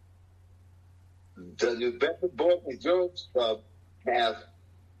the New Bedford Boys and Girls Club have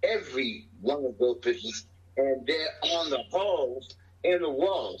every one of those pictures, and they're on the halls and the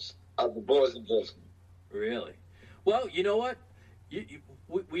walls of the Boys and Girls Club. Really? Well, you know what?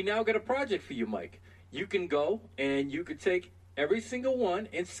 We now got a project for you, Mike. You can go and you could take every single one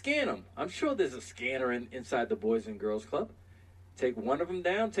and scan them. I'm sure there's a scanner inside the Boys and Girls Club. Take one of them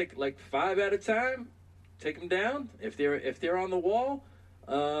down. Take like 5 at a time. Take them down. If they're on the wall,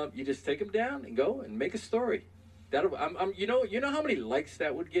 you just take them down and go and make a story. That'll you know how many likes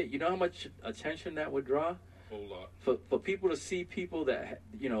that would get. You know how much attention that would draw. A whole lot. For people to see people that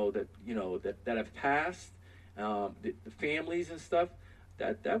have passed, the families and stuff.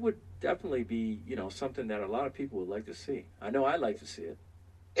 That would definitely be something that a lot of people would like to see. I know I'd like to see it.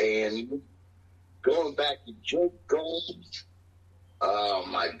 And going back to Joe Gomes, oh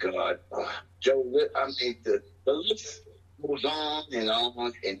my God, Joe! I mean, the list goes on and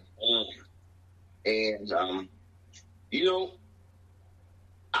on and on. And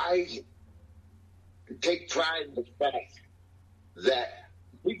I take pride in the fact that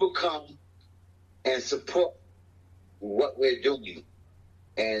people come and support what we're doing.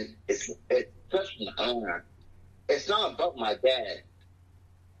 And it's such an honor. It's not about my dad.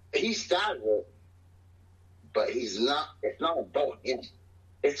 He started it, but it's not about him.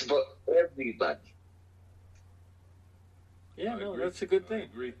 It's about everybody. Yeah, I no, agree. that's a good I thing.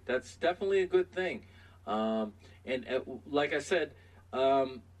 agree. That's definitely a good thing. And like I said,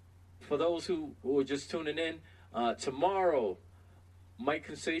 for those who are just tuning in, tomorrow, Mike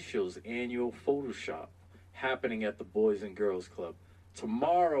Consaccio's annual Photoshop happening at the Boys and Girls Club.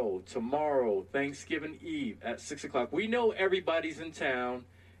 Tomorrow, Thanksgiving Eve at 6 o'clock. We know everybody's in town.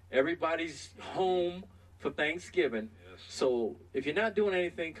 Everybody's home for Thanksgiving. Yes. So if you're not doing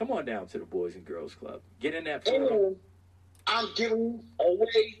anything, come on down to the Boys and Girls Club. Get in that photo. And I'm giving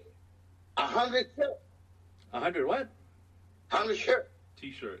away 100 shirts. 100 what? 100 shirts.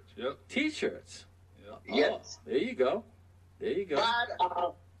 T-shirts. Yep. T-shirts. Yep. Yes. Oh, there you go. There you go.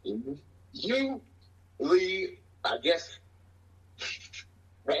 But you, Lee, I guess,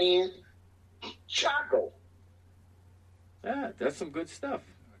 and Chaco. Yeah, that's some good stuff.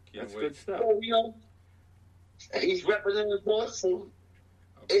 Can't That's wait. good stuff. So, you know, he's representing for us. So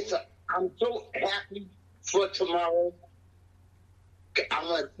I'm so happy for tomorrow. I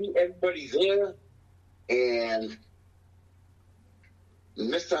want to see everybody there. And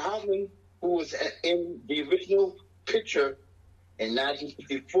Mr. Hoffman, who was in the original picture in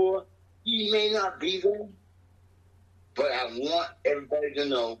 1954, he may not be there, but I want everybody to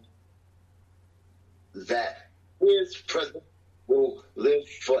know that his presence will live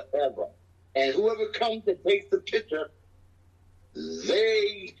forever. And whoever comes and takes the picture,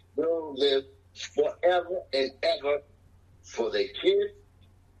 they will live forever and ever for their kids,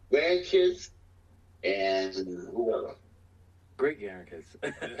 grandkids, and whoever. Great grandkids.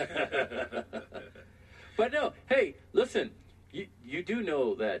 But no, hey, listen, you do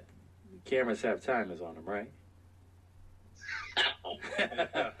know that cameras have timers on them, right?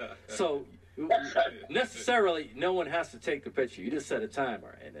 So necessarily, no one has to take the picture. You just set a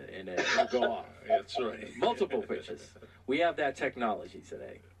timer and it'll go off. That's right. Multiple pictures. We have that technology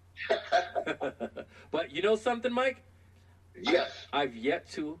today. But you know something, Mike? Yes. I've yet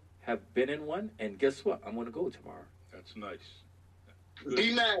to have been in one, and guess what? I'm going to go tomorrow. That's nice.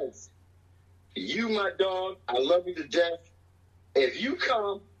 Be nice. You, my dog, I love you to death. If you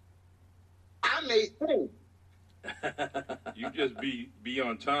come, I may sing. You just be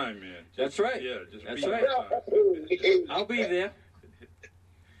on time, man. That's right. Yeah, just That's be right. on time. I'll be there.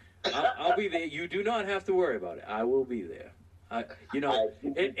 I'll be there. You do not have to worry about it. I will be there.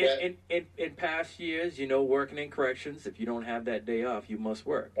 In past years, working in corrections, if you don't have that day off, you must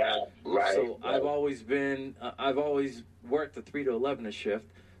work. Right. So I've always worked the 3 to 11 shift.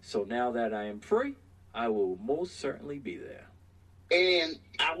 So now that I am free, I will most certainly be there. And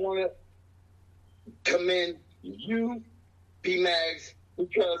I want to commend you, P-Mags,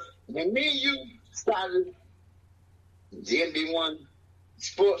 because when me and you started the NB1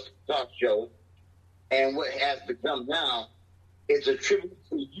 Sports Talk Show, and what has become now, it's a tribute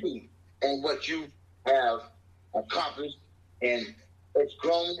to you and what you have accomplished, and it's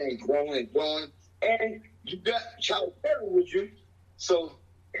grown and grown and grown. And you got Charlie Perry with you, so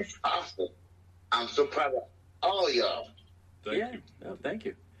it's awesome. I'm so proud of all y'all. Thank you. No, thank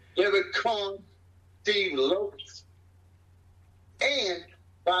you. Derek Cohn, Steve Lopes, and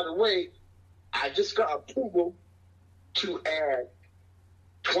by the way, I just got approval to add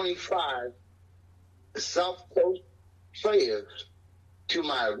 25 South Coast players to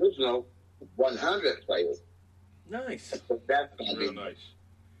my original 100 players. Nice. So that's gonna Real be nice.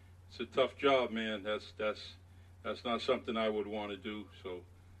 It's a tough job, man. That's not something I would want to do. So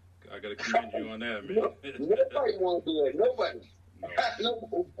I got to commend you on that, man. Nobody want to do it. Nobody.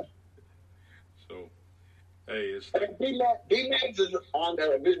 No. So, hey, it's D-Max is on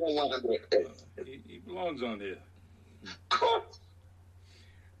the original 100. he belongs on there. Of course.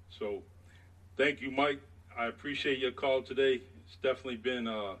 So, thank you, Mike. I appreciate your call today. It's definitely been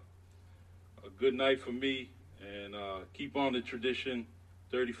a good night for me, and keep on the tradition.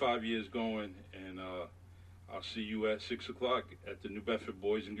 35 years going, and I'll see you at 6 o'clock at the New Bedford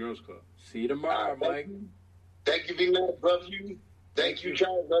Boys and Girls Club. See you tomorrow, Mike. Thank you, B-Max. Love you. Thank you,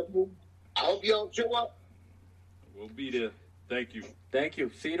 Charles. Love you. I hope y'all show up. We'll be there. Thank you. Thank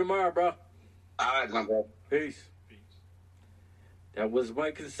you. See you tomorrow, bro. All right, my brother. Peace. Peace. That was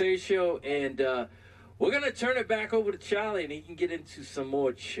Mike Show, and we're going to turn it back over to Charlie, and he can get into some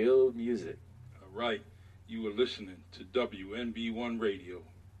more chill music. All right. You were listening to WNB1 Radio.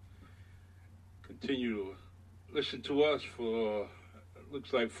 Continue to listen to us for,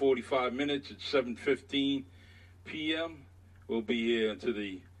 looks like 45 minutes. It's 7:15 p.m. We'll be here until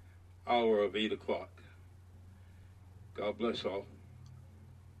the hour of 8 o'clock. God bless all.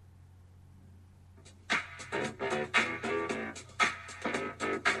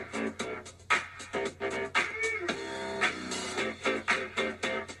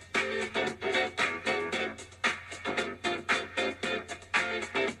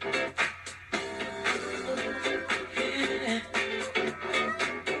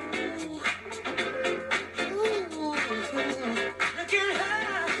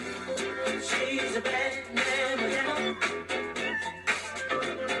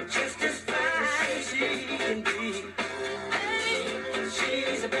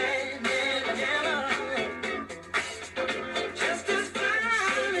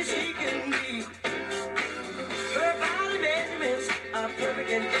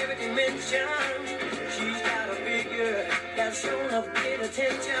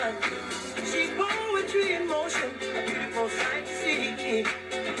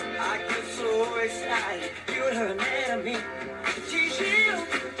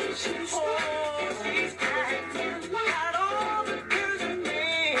 She's got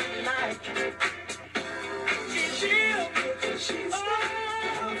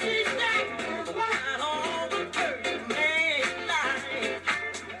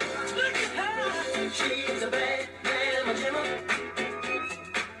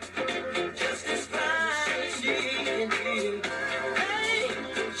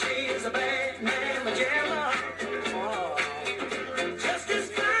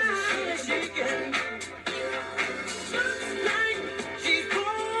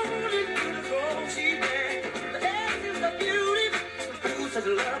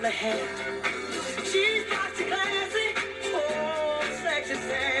hair. She's classy, classy, oh, sexy,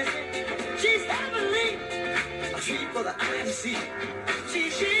 sassy. She's heavenly, a treat for the eye to see.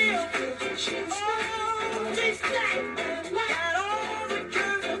 She's chill, oh, she's stacked, got all the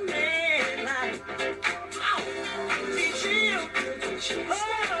girls a man like. Oh, she's chill, oh, she's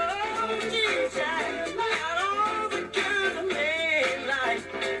stacked, got all the girls a man like.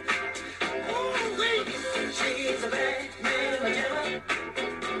 Oh, she's a bad man, Gemma.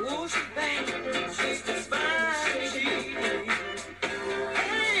 Oh, she's bad, she's just fine, she.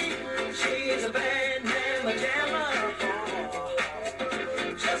 Hey, she's a bad man, Gemma.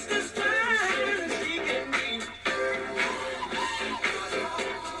 Just as fine as she can be.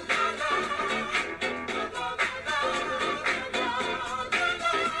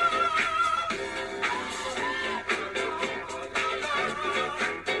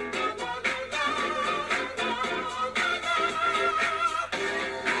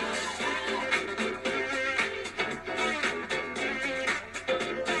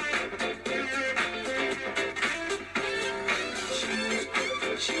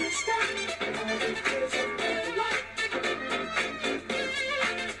 She's stuck on the kids of their life.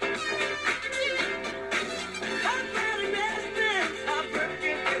 I've got a best friend, I've worked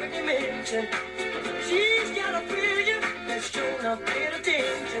in every dimension. She's got a figure that's shown up paying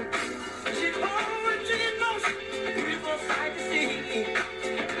attention. She's poetry in motion, a beautiful sight to see.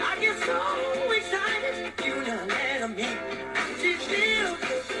 I get so excited, you know, let her meet. She's still,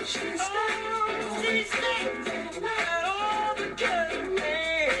 she's stuck, she's stuck, got all the good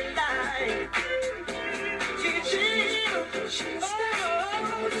men like. She's still, she's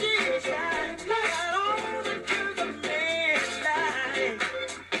stuck, she's stuck, got all the good men like.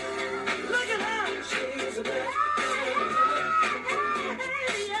 Look at her, she's a bad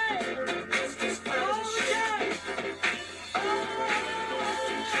just as fine as she. Oh,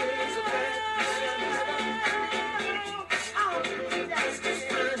 she's a bad just as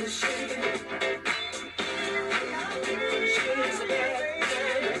fine as she. She's a bad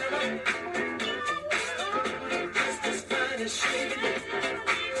just as fine as she.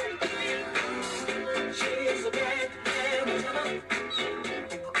 She's a bad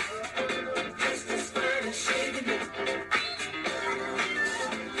just as fine as she.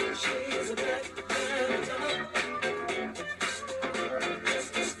 She's a bad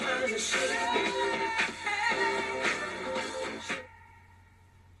just as fine as she.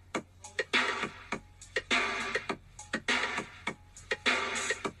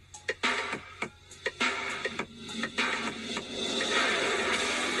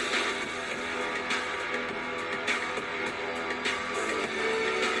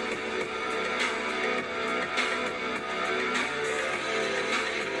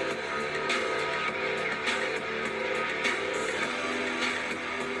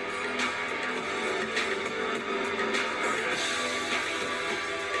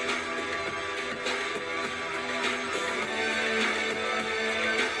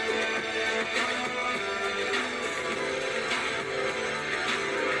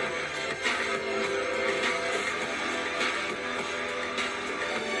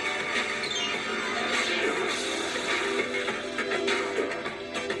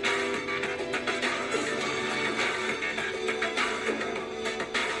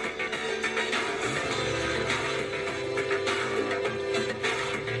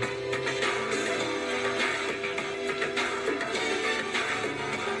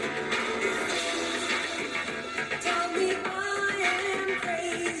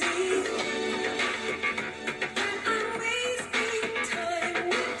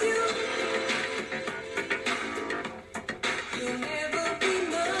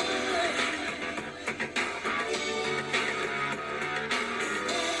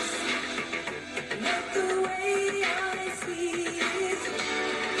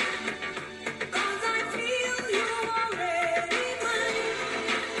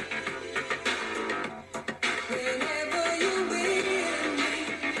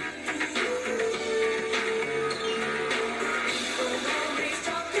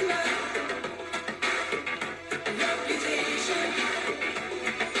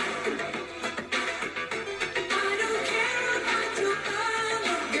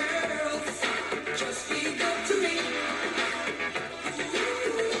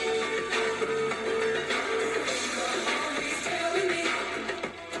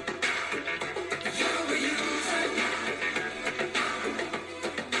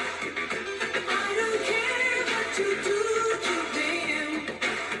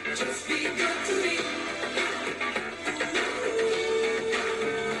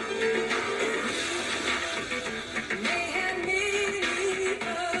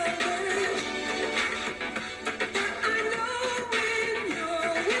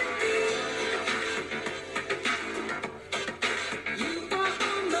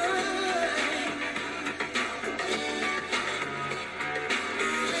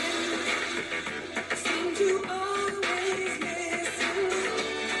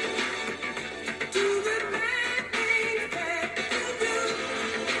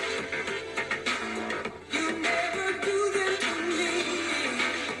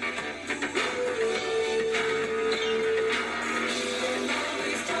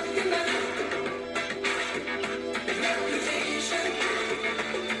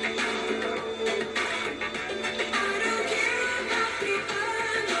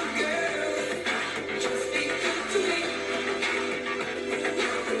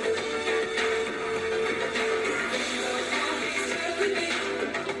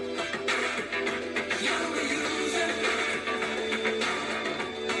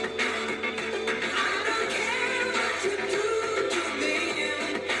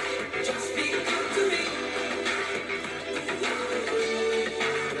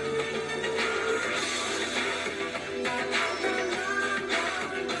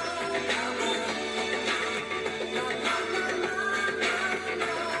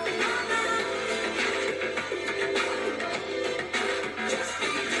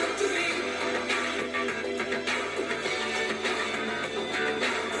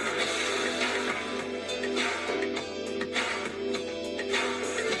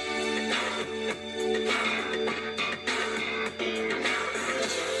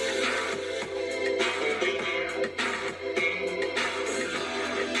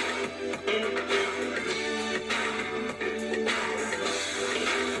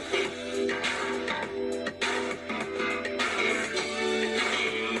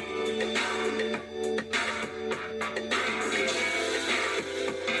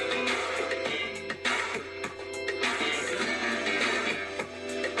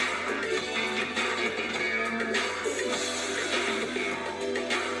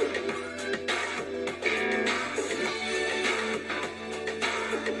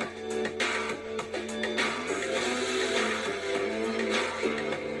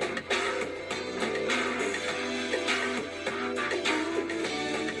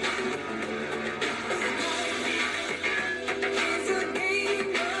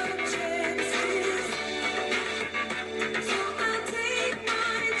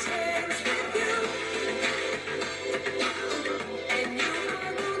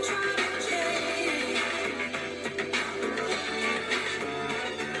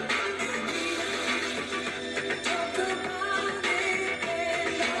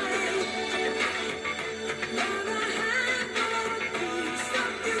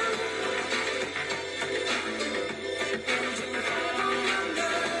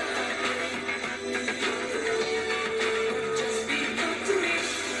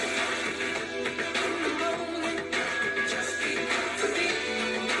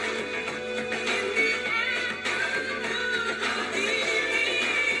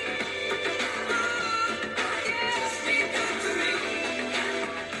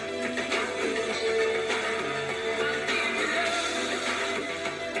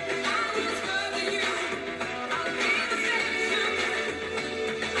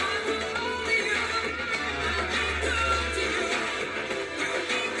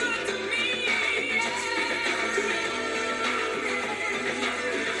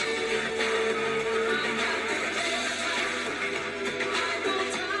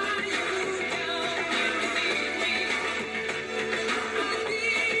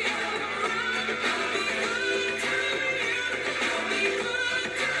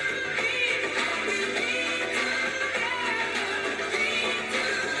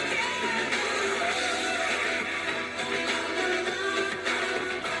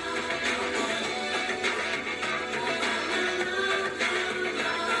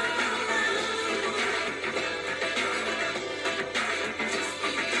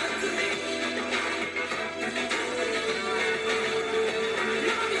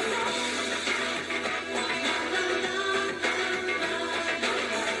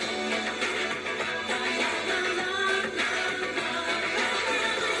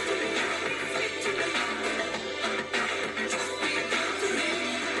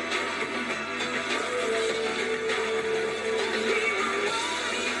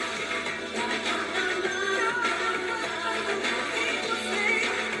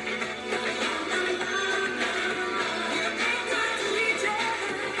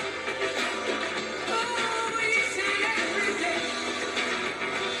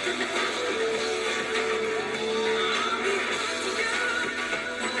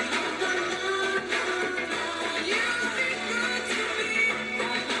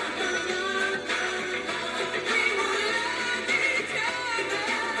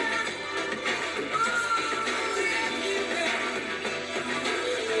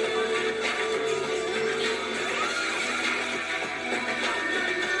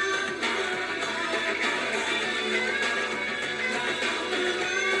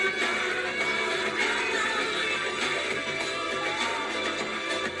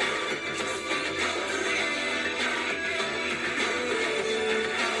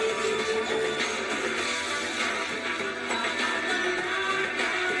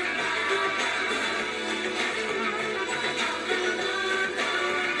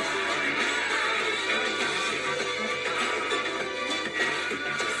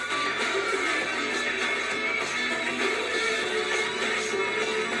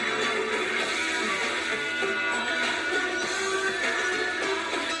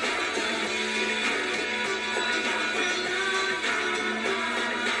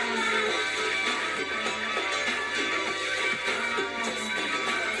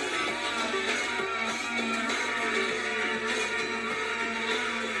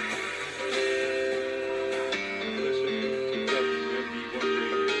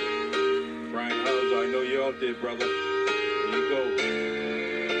 brother. Here you go.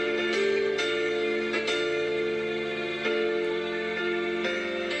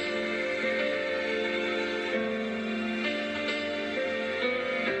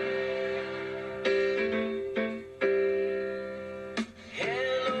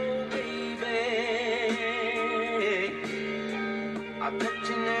 Hello, baby. I bet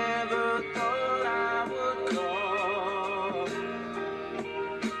you never thought I would call.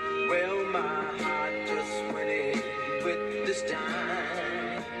 Well, my heart just went in with this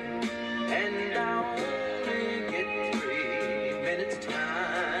time, and I only get 3 minutes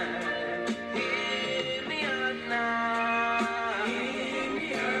time. Hear me out now. Hear me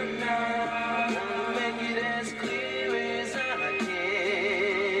out now. I wanna make it as clear as I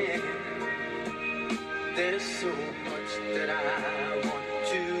can. There's so much that I want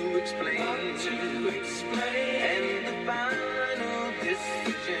to explain. And the final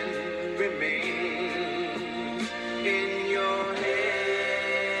decision remains in your hand.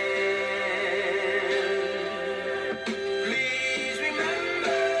 Please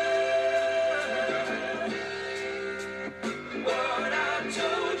remember what I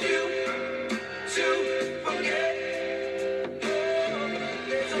told you to forget.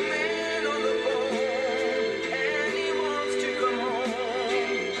 There's a man on the phone, and he wants to come home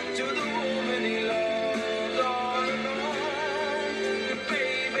to the woman he loves all alone.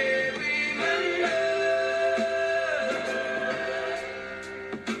 Baby, remember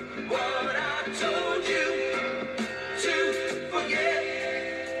what I told you to forget.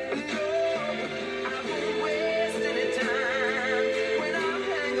 No, I won't waste any time. When I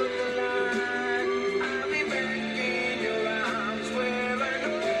hang up the line, I'll be back in your arms where I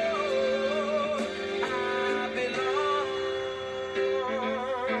know I belong.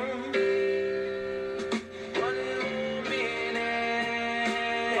 One more minute,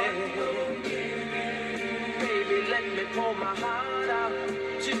 baby, let me pour my heart out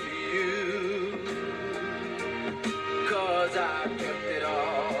to you. 'Cause I kept it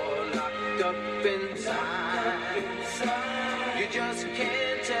all locked up inside. You just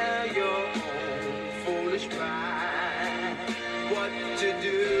can't tell your own foolish pride what to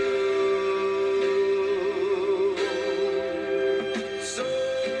do. So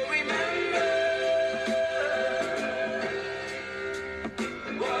remember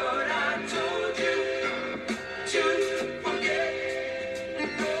what I told you to forget.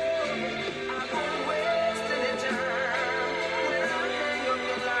 No, I won't waste any time. When I hang up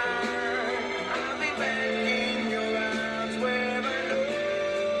the line, I'll be back in your arms where I know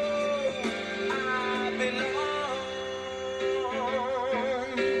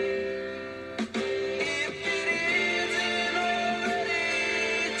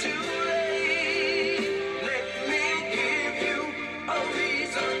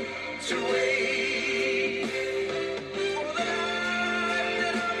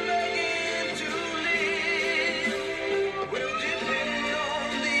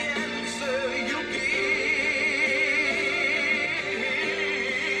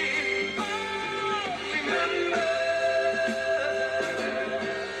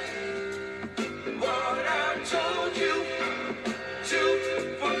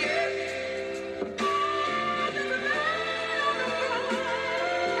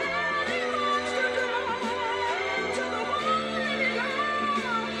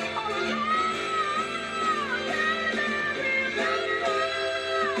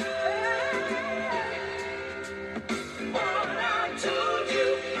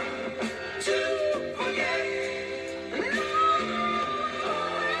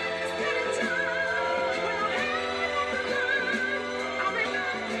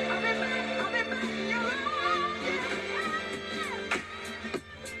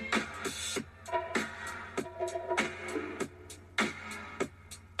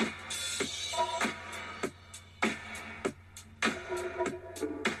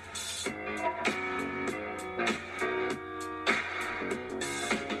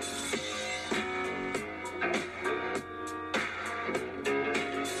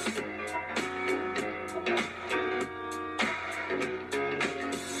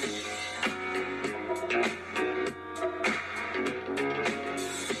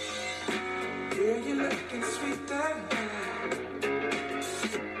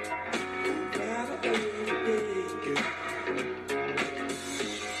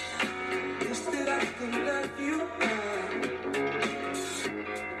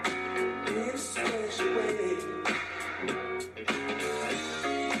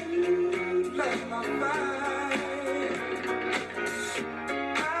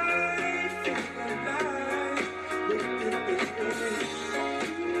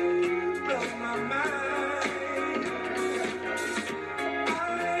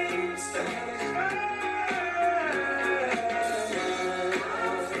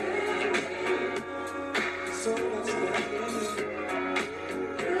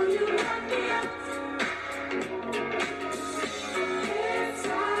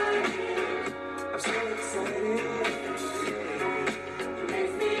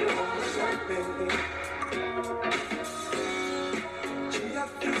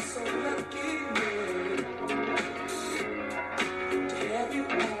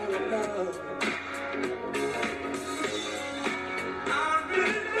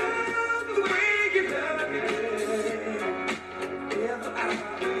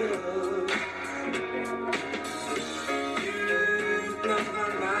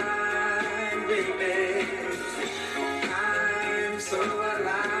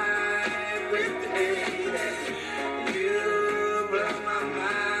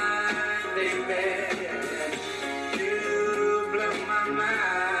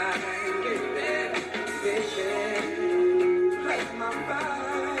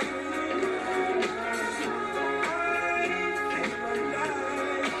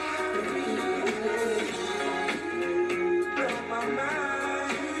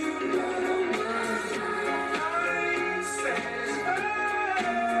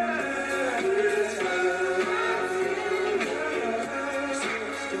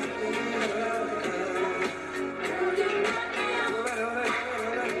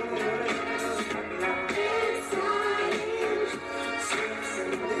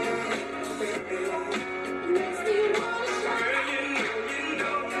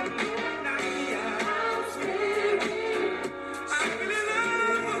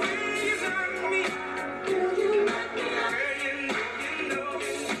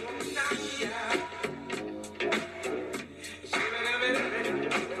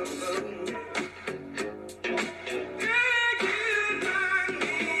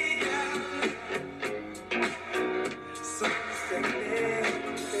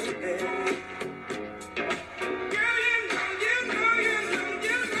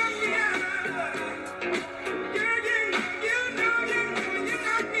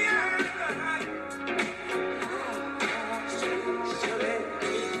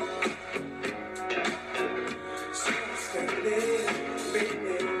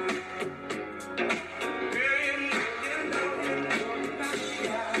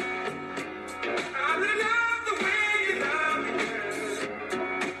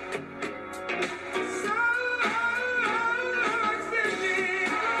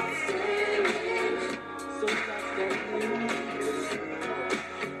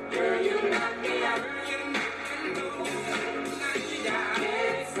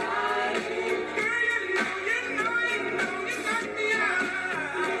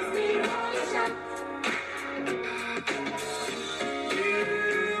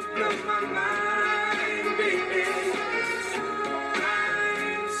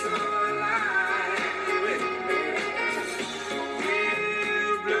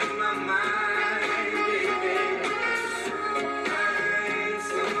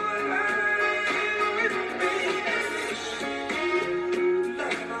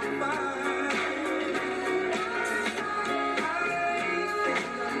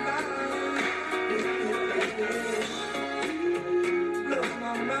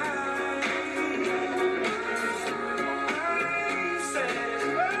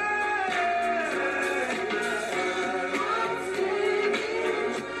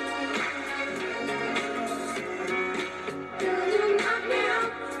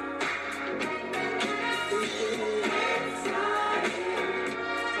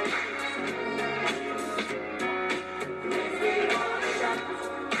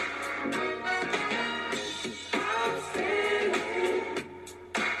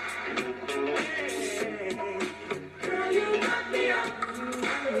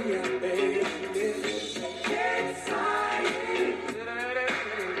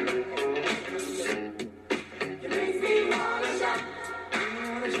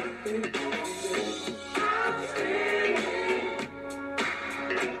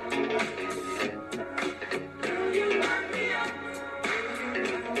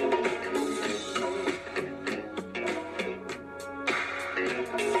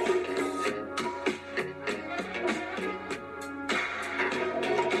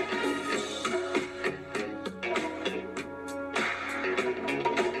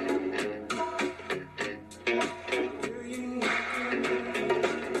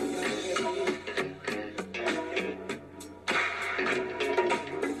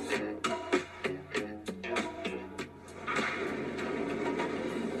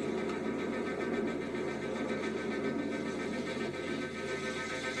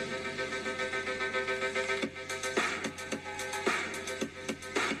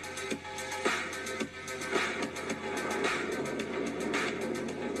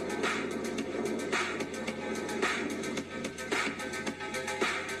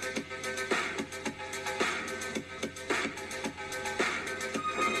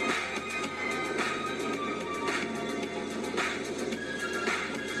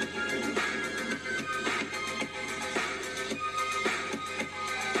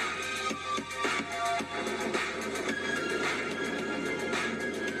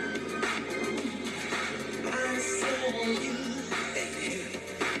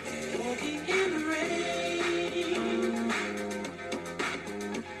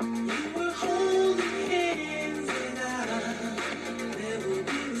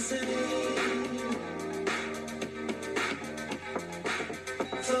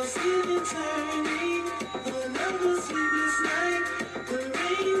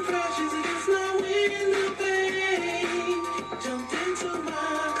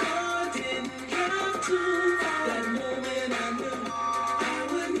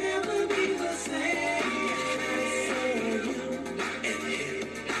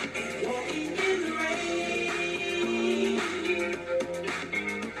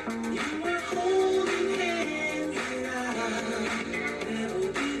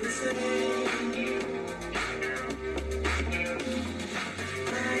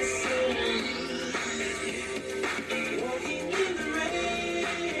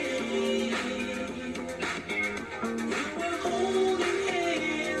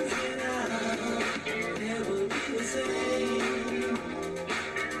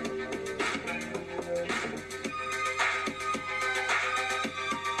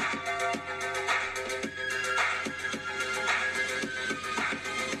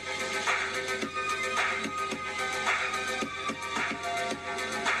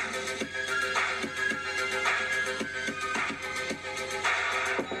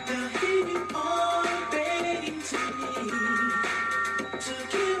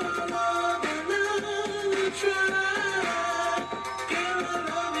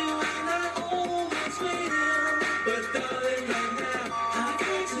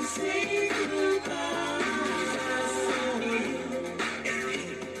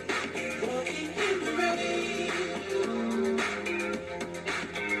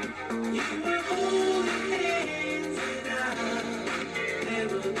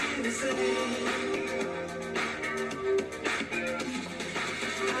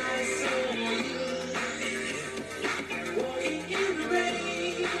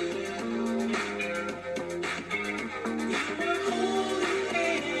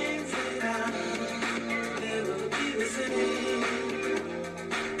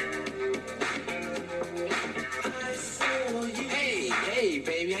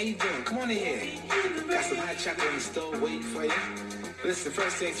Chocolate in the stove waiting for you. Listen,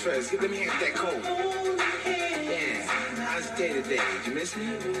 first things first, let me hit that cold. Yeah, how's your day today? Did you miss me?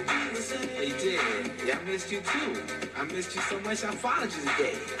 Yeah, you did. Yeah, I missed you too. I missed you so much I followed you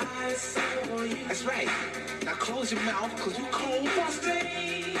today. That's right. Now close your mouth, cause you cold busted.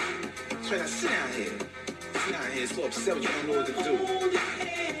 That's right, now sit down here. Sit down here, so upset with you don't know what to do.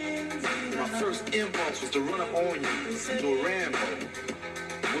 My first impulse was to run up on you, do a Rambo.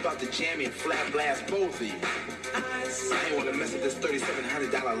 We're about to jam you and flat blast both of you. I ain't want to mess up this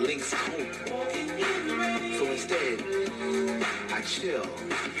 $3,700 Lynx coat. So instead, I chill.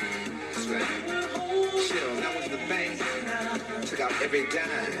 That's right. Chill. And I went to the bank. Took out every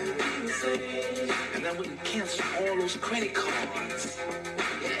dime. And I went and canceled all those credit cards.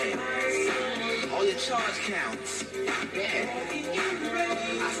 Yeah. All your charge counts. Yeah.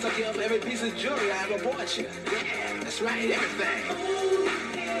 I stuck you up every piece of jewelry I ever bought you. Yeah. That's right. Everything.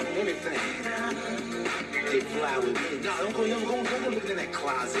 Everything. They fly with me. No, don't go look in that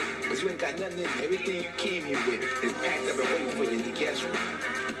closet. Because you ain't got nothing in there. Everything you came here with is packed up and waiting for you in the guest room.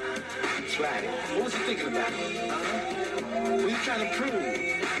 That's right. What was you thinking about? What are you trying to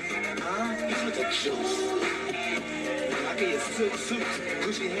prove? juice. I gave you silk suits,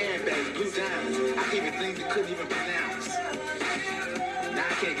 Gucci handbags, blue diamonds. I gave you things you couldn't even pronounce. Now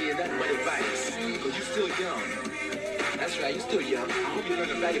I can't give you nothing but advice, because you're still young. That's right, you're still young. I hope you learn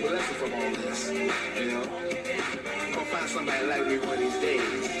a valuable lesson from all this. You know? You're gonna find somebody like me one of these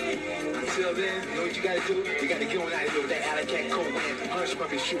days. Until then, you know what you gotta do? You gotta get on out of here with that alley cat coat wearing, hush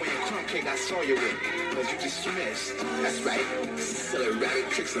puppy shoe wearing, crumb cake I saw you with. Because you dismissed. That's right. Silly rabbit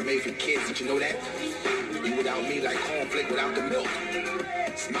tricks are made for kids. Did you know that? You without me like cornflake without the milk.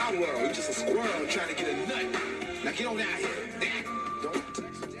 It's my world. You're just a squirrel trying to get a nut. Now get on out here. Don't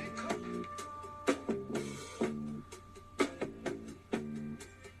touch that coat.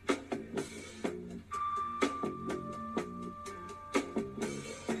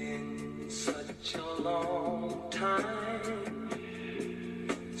 Such a long time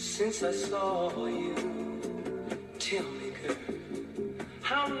since I saw you. Tell me, girl,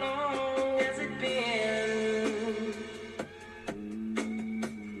 how long has it been?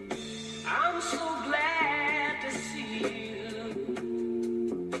 I'm so glad to see you,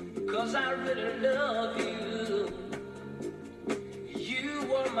 'cause I really love you. You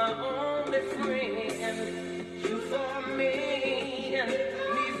were my only friend. You for me and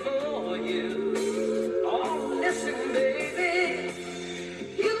me for you. Oh, listen, baby.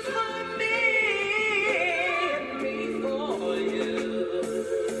 You for me and me for you.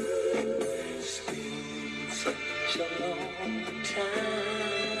 It's been such a long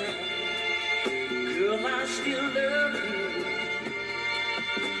time. Girl, I still love you.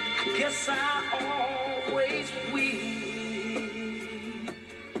 I guess I always will.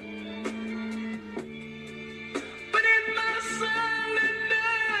 But in my silent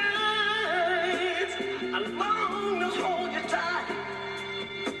nights, I long to hold you tight.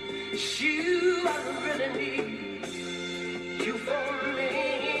 You, I really need you for me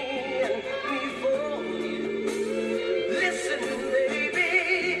and me for you. Listen, baby,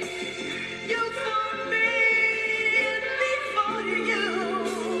 you for me and me for you.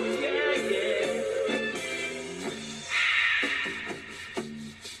 Yeah, yeah.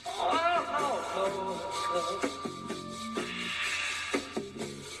 Oh.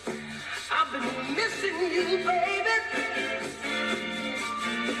 I've been missing you, baby.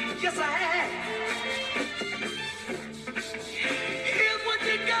 Yes, I have. Here's what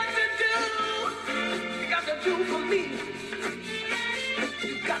you got to do. You got to do for me.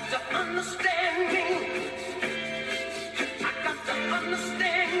 You got to understand me. I got to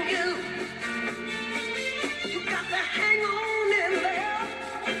understand you. You got to hang on in there.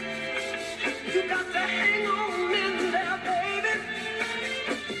 You got to hang on in there, baby.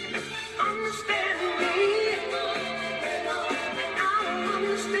 Understand me. I don't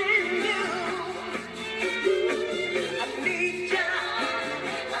understand you. I need ya.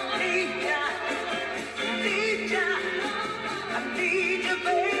 I need ya. I need ya. I need you,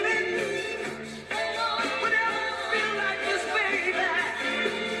 baby. Whenever I feel like this, baby,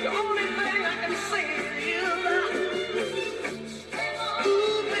 the only thing I can say to you,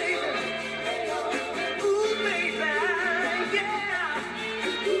 ooh, baby. Ooh, baby, yeah.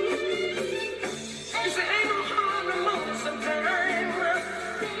 You say ain't no harm in moving sometime.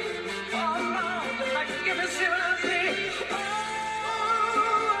 Oh, Lord, like give me see what I say. Oh,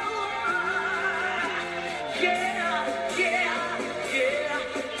 yeah, yeah, yeah,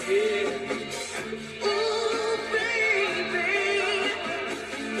 yeah. Ooh, baby,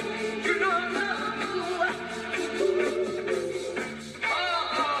 you know I love you. Oh,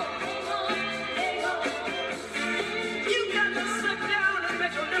 you got to sit down and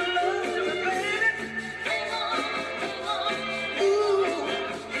make a little love to me, baby. Ooh,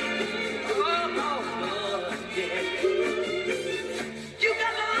 oh, yeah. You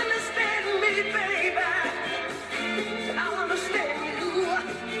got to understand me, baby.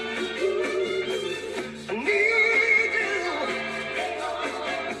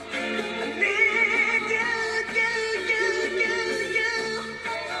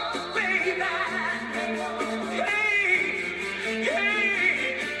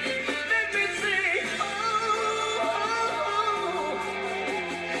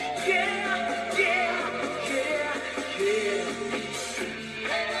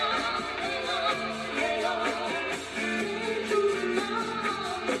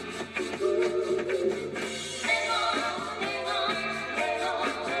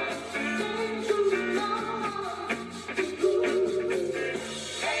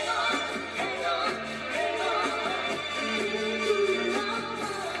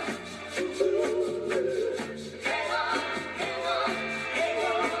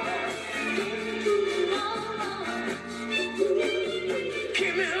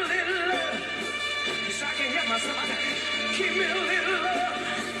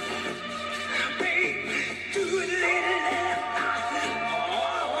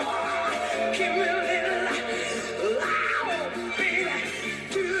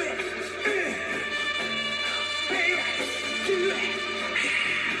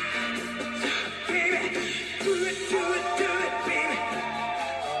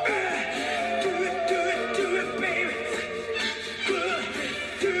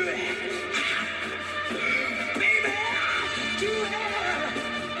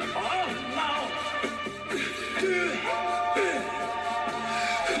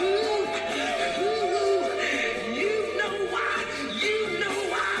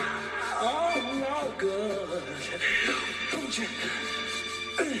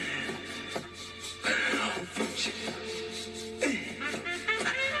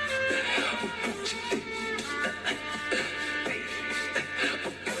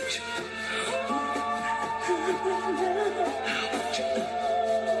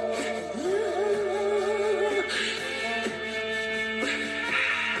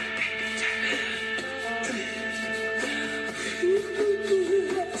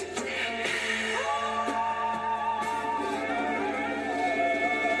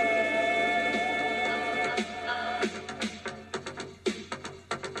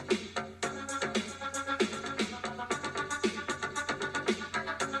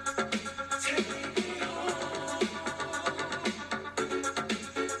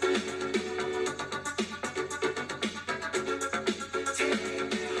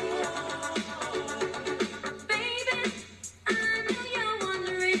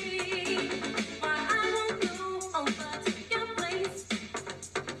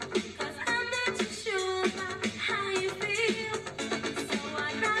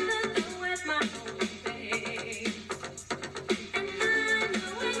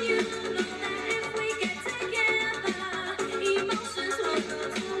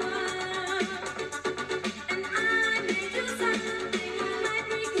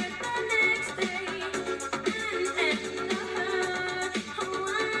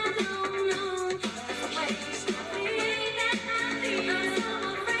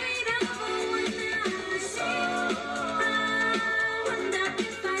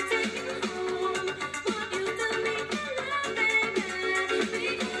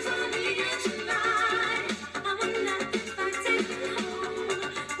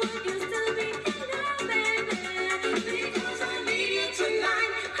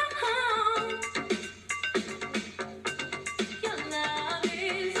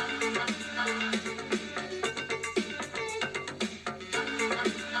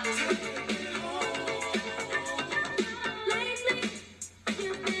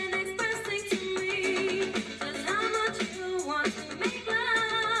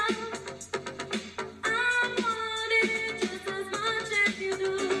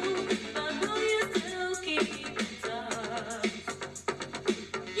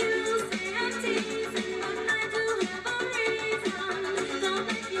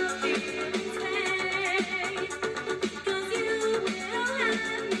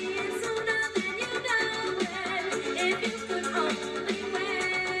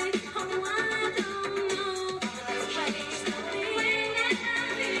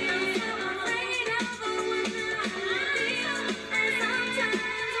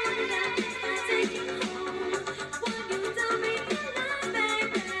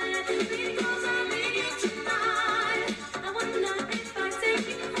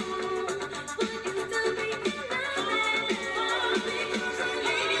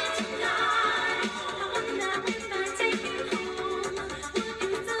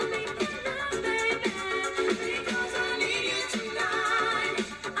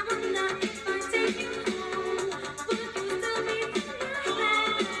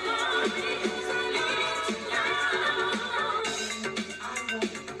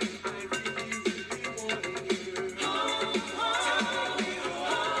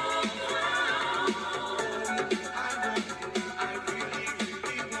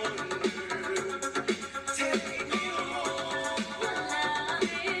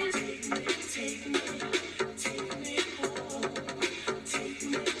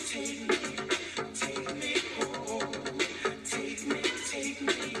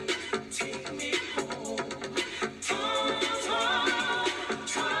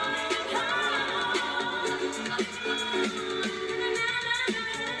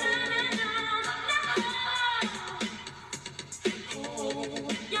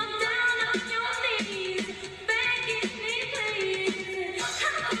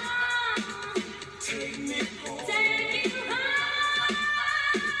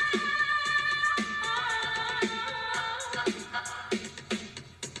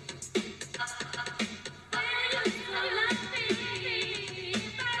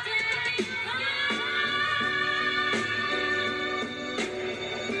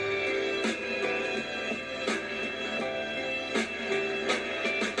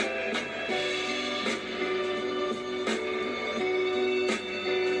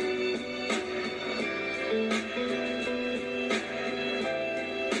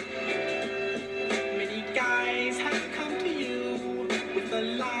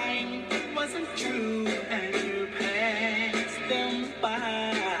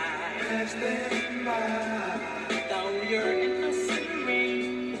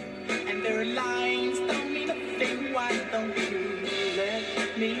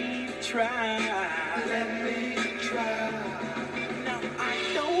 try. Let me try. Now I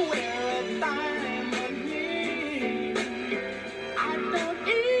don't wear a diamond ring. I don't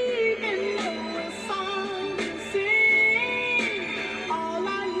even know a song to sing. All I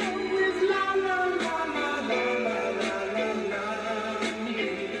know is la la la la la la la la la.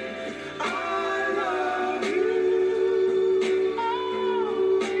 I love you.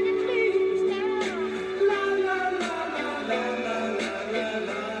 Oh, baby, please now. La la la la la la la la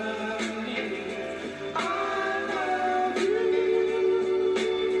la. I love you.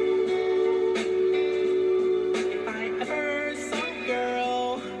 If I ever saw a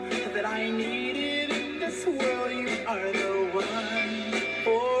girl that I needed in this world, you are the one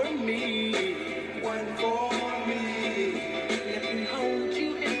for me. One for me. Let me hold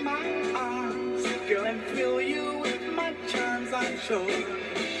you in my arms, girl, and fill you with my charms. I'm sure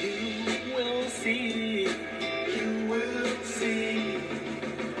you will see. You will see.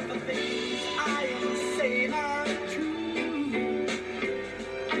 The things I am saying are true.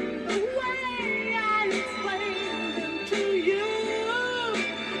 The way I explain them to you.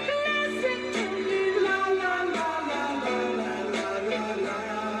 Listen to me, la la la la la la la la la.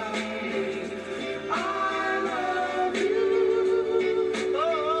 I love you,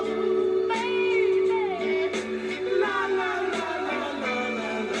 oh baby, la la la la la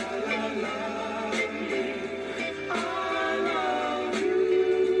la la la la. I love you.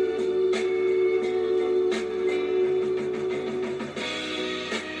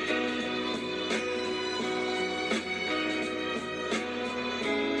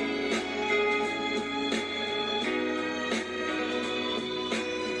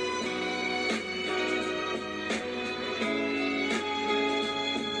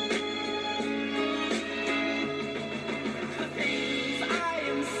 The things I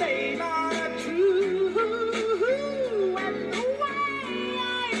am saying are true, and the way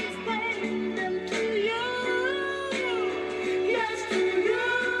I explain them to you, yes to you.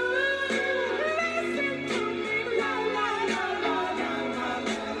 Listen to me, la la la la la la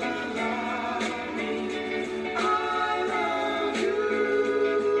la la la. I love you.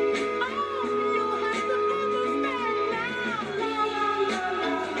 Oh, you have to understand now, la la la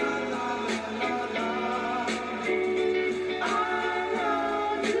la la la la la. I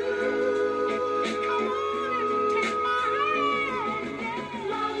love you. Come on and take my hand.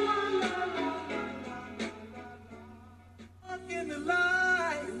 La la la la la la. Walk in the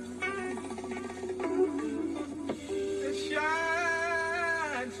light that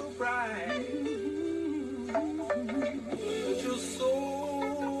shines so bright that your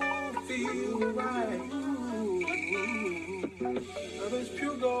soul feel right. Love is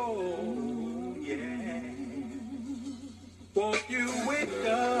pure gold, yeah. Won't you wake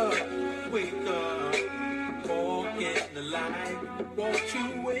up, walk in the light. Won't you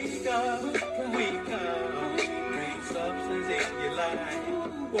wake up, bring substance in your life.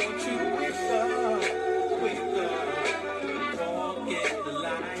 Won't you wake up, walk in the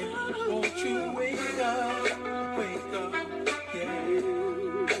light. Won't you wake up, yeah.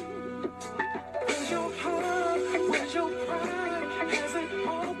 Where's your heart, where's your pride? Has it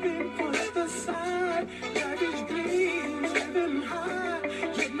all been pushed aside? Baggage dreams living high,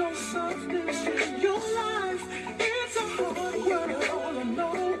 yet no substance in your life. It's a hard world, all I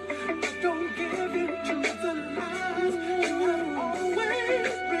know, but don't give in to the lies. You have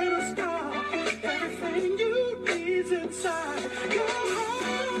always been a star. Everything you need is inside your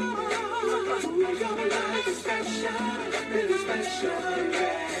heart. Your life is special, really special,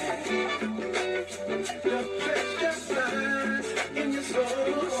 yeah. Your treasure lies in your soul.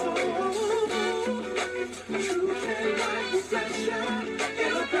 Truth and life will pleasure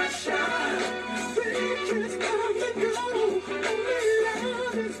in a pressure. Riches come and go. Only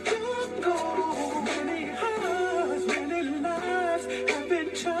love is good gold. Many hearts, many lives have been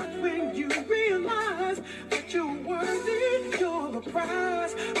touched when you realize that you're worthy. You're the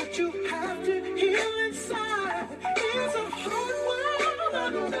prize, but you have to heal inside. It's a hard world, I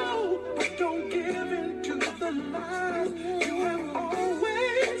know, but don't give in to the lies. You have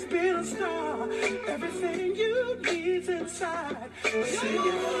always been a star. Everything you need's inside. Sing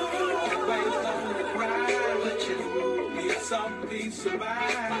it, always on the grind, but you need some peace of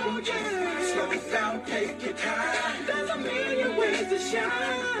mind. Slow down, take your time. There's a million ways to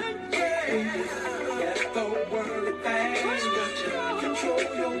shine. Yeah, get the worldly things, but you control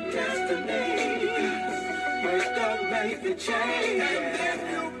your destiny. Wake up, make the change, and then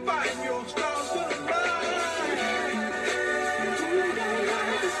you find your stars to rise. Your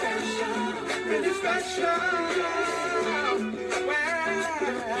life is special, really special.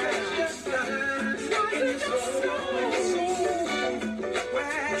 Just in your soul,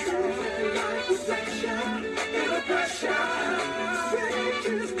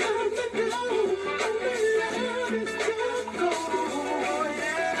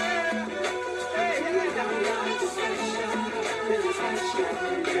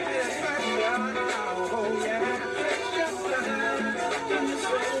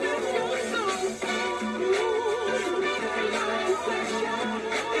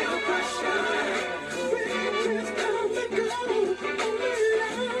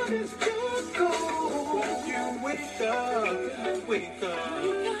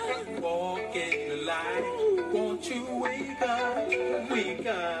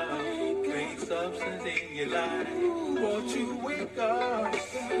 up. Ain't substance in your life. Won't you wake up,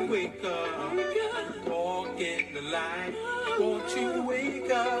 wake up, walk in the light. Won't you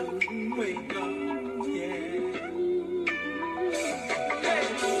wake up, yeah.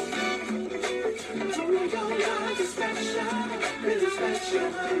 Your life is special, really special,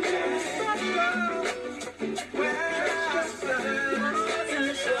 yeah.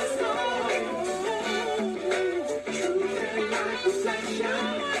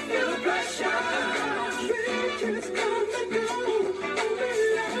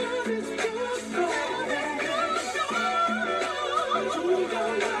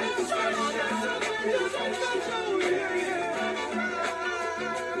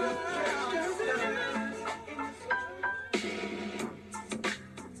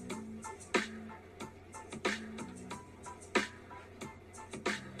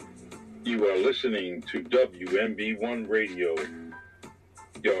 You are listening to WMB1 Radio,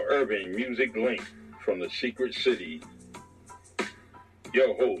 your urban music link from the secret city.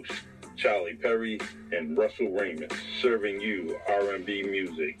 Your hosts, Charlie Perry and Russell Raymond, serving you R&B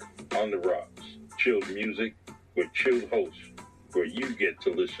music on the rocks. Chilled music with chilled hosts, where you get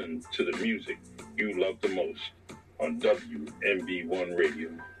to listen to the music you love the most on WMB1 Radio.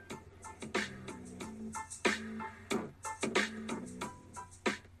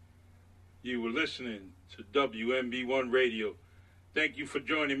 You were listening to WMB1 Radio. Thank you for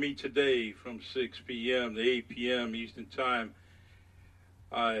joining me today from 6 p.m. to 8 p.m. Eastern Time.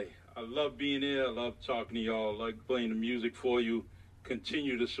 I love being here. I love talking to y'all. I like playing the music for you.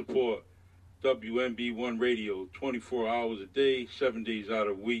 Continue to support WMB1 Radio 24 hours a day, 7 days out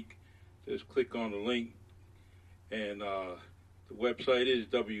of the week. Just click on the link. And the website is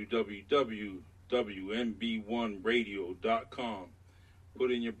www.wmb1radio.com.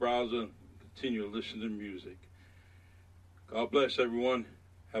 Put in your browser. Continue to listen to music. God bless everyone.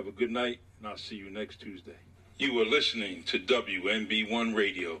 Have a good night, and I'll see you next Tuesday. You are listening to WMB1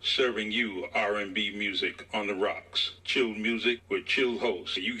 Radio, serving you R&B music on the rocks. Chilled music with chilled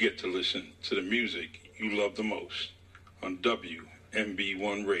hosts. You get to listen to the music you love the most on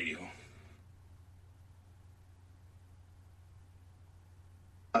WMB1 Radio.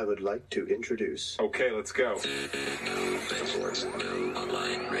 I would like to introduce... Okay, let's go. New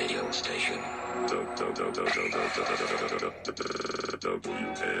online radio station.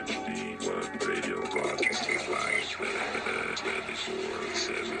 WMB1 Radio broadcasting live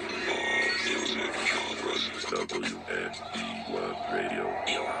 24/7. All music genres. WMB1 Radio.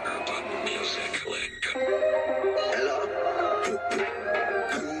 Your urban music link. Hello?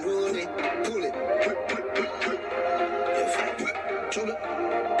 Unroll it, pull it.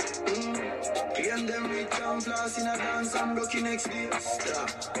 And them reach down, floss in a dance and broke in next day. Stop.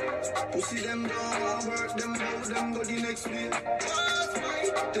 Pussy them down, work them out, them go the next way.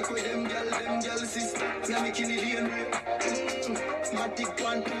 Take away them gal sister. Now me kill it in real. Matic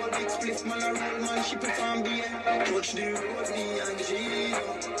one, two, big split, man a roll, man, she perform beer. Touch the road, me and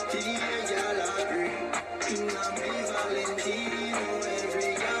Gino. Yeah, gal agree. Inna me Valentino,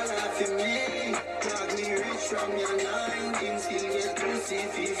 every gal for me. Tag me rich from your 19, still get pussy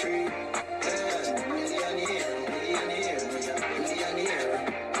for free. Millionaire.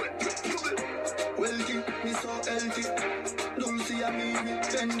 Wealthy, me so healthy. Dulce and me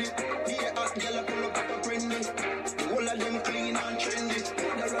trendy. Be a hot girl, I pull up a friendly. All of them clean and trendy.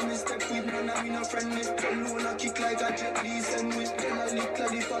 There are me step with none of me no friendly. Alone I kick like a jet, Lee send me. Then I lick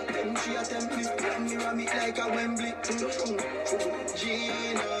like the fuck them, she attempt me. And me ram it like a Wembley.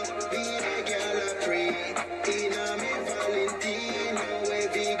 Gina, be a girl a free. Inna me Valentino,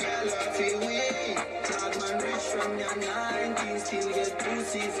 every girl a feel we. Tag man rich from your 19, still get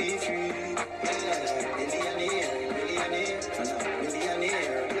pussy for free. Yeah, millionaire.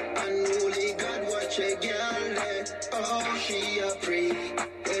 Unruly God watch a girl there. Oh, she a free.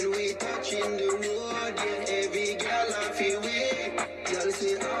 When we touching the road, yeah, every girl I feel we. Girl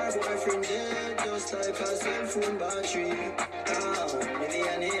say our boyfriend dead, just like her cell phone battery. Oh,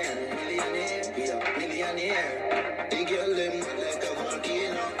 millionaire. The girl them mad like a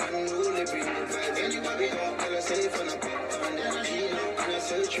volcano. Unruly bring the vibe anywhere we go. Girl I safe on a pop and then a Gino. And a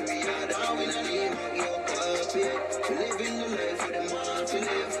surgery yard, how in a Lima. Yo, puppy. Living the life with them all to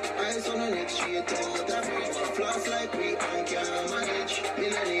live. Eyes on the next street, out of reach. Floss like we and can't manage.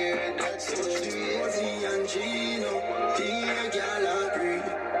 Millionaire, that's so sweet. Ozzy and Gino, the gal agree.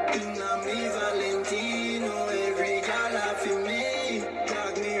 Inna me Valentino, every gal for me.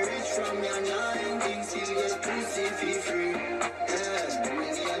 Tag me rich from your 19, still get pussy for free. Yeah,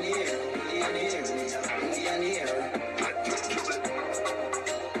 millionaire.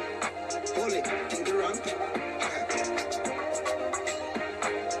 Hold it, think the ramp.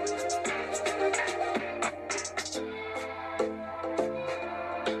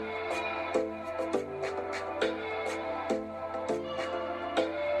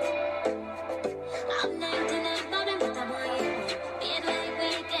 I'm 99, but I'm not a boy. Paid like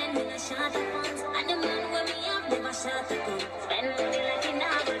weekend, me no shot of funds. And the man where me have never shot a gun. Spend money like he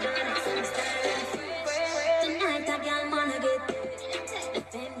never done. Some style and fresh. Tonight a girl man a get paid. Take the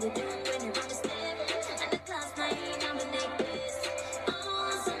thing we do when you on the step. And the class 9 on the necklace. Oh,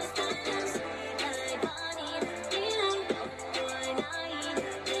 some style and sweet like honey. Feel like boy, night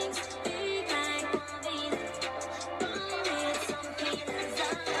things big like Bobby. With some feelings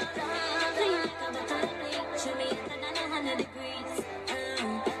of love. Clean like a bottle of bleach. Show me hotter than 100 degrees.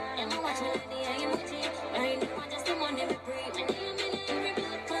 Them a watch me like the emoji. Right now I just the money me breathe. And hear me in every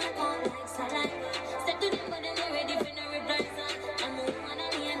blood clot out like saliva. Step to them but them they ready for no reply. I'm a woman on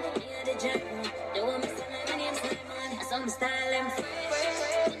the end, me a the gyro. They want me to like my name's Simon. Some style and fresh.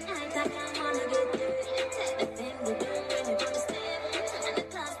 Tonight I can't wanna get dirty. Take the thing we do when you on the step. And the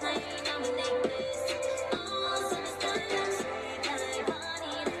class 9 on my necklace. Oh, some style and sweet like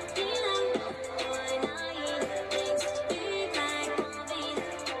honey. Feel like boy, night things big like Bobby.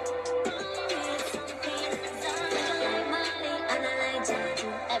 With some feelings of like Molly and I like Jojo.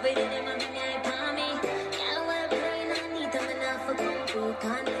 Every day them a bring hype on me. Girl well plain and neat, I'm enough for comfort.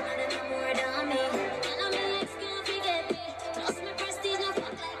 Can't none of them no more than me. None of me excuse forget me. Plus me prestige no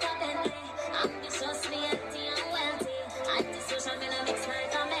fuck like a Bentley. Ambitious, me healthy and wealthy. Anti-social, me no mix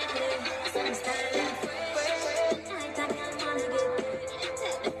like a medley. Some style and fresh. Tonight I can't wanna get dirty.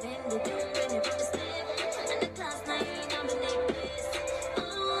 Take the thing we do when you on the step. And the class 9 on my necklace. Oh,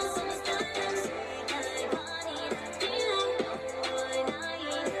 some style and sweet like honey. Feel like boy,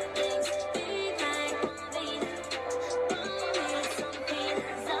 night things big like Bobby. With some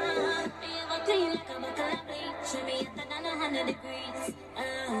feelings of feel clean like a bottle of bleach. Show me hotter than 100 degrees.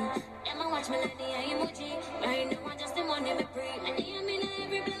 Them a watch me like the emoji. Right now I just the money me breathe. And hear me in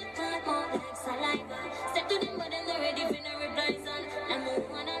every blood clot out like saliva. Step to them but them they ready for no replies. And I'm a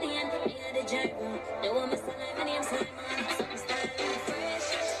woman on the end, me a the gyro. They want me to like my name's Simon. Some style and fresh.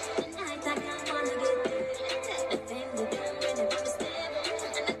 Tonight I can't wanna get dirty. Take the thing we do when you on the step.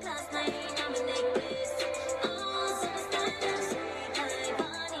 And the class 9 on my necklace. Oh, some style and sweet like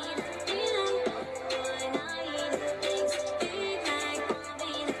honey. Feel like boy, night things big like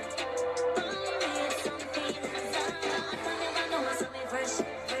Bobby. With some feelings of love. I never know what's on me fresh.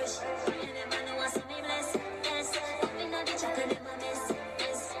 You never know what's on me blessed. Yes, up in the chuck I never miss.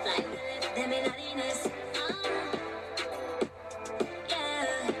 Like the left them in the nest. Yeah.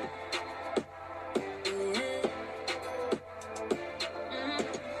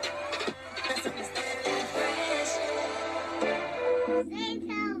 That's some style and fresh.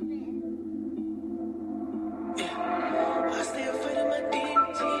 I stay afraid of my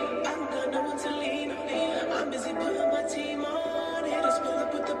demons. I don't got no one to lean on. I'm busy putting my team on. Haters pull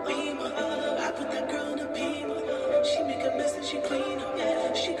up with the beam. I put that girl in a beam. She make a mess and she clean up.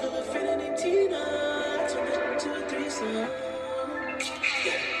 Yeah, she call her friend named Tina. I turn it to a threesome.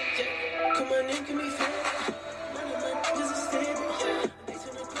 Yeah. Come on in, give me fat. None of my niggas are stable. They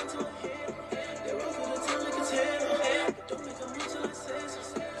turn a gun to a head. They roll for the town like it's head. But don't make a move till I say so.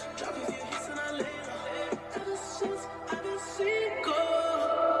 Drop a few hits and I lay low. Ever since I've been single,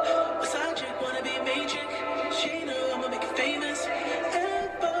 a side chick wanna be a main chick. She know I'ma make it famous.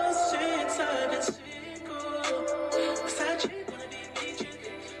 Ever since I've been single, a side chick wanna be a main chick.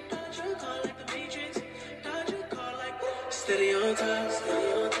 Dodge your call like the Matrix. Dodge your call like steady on top.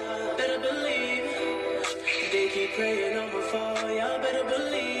 Better believe they keep praying on my fall. Y'all better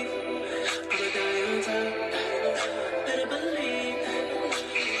believe I'ma die on top. Better believe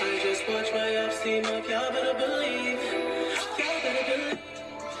I just watch my ops team up. Y'all better believe. Y'all better believe.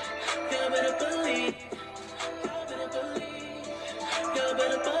 Y'all better believe. Y'all better believe. Y'all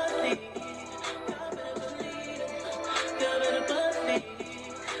better believe. Y'all better believe. Y'all better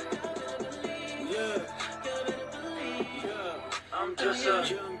believe. Y'all better believe. I'm just a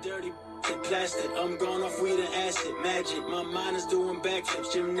young, dirty plastic. I'm gone off weed and acid. Magic. My mind is doing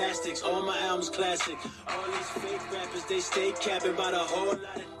backflips, gymnastics. All my albums classic. All these fake rappers, they stay capping about a whole lot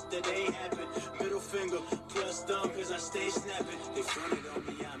of that ain't happen. Middle finger plus thumb, cause I stay snapping. They fronted on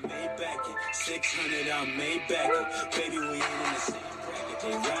me, I made back it. 600, I made back it. Baby, we ain't in the same bracket.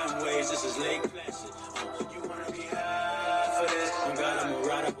 They rhyme ways, this is late classic. You wanna be high for this? Oh God, I'm a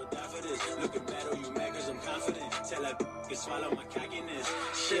ride up or die for this. Looking bad, oh you mad cause I'm confident. Tell that can swallow my cockiness.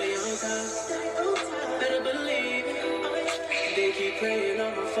 Stay on top. Better believe. They keep praying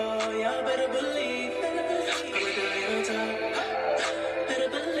on my fall. Y'all better believe. I'ma die on top. Better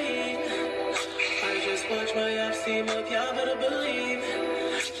believe. I just watch my ops team up. Y'all better believe.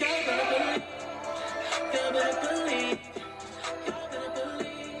 Y'all better believe. Y'all better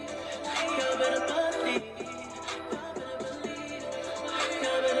believe. Y'all better believe.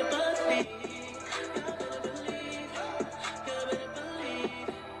 Y'all better believe. Y'all better believe.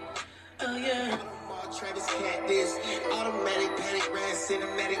 Oh yeah. Travis Cat this automatic panic ride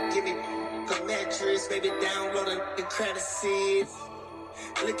cinematic give me a mattress baby download the credit seeds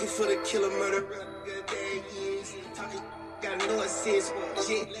looking for the killer murderer good day is talking got no assist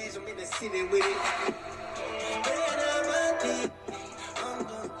jet lags I'm in the city with it I'm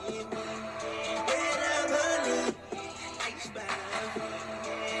gonna get me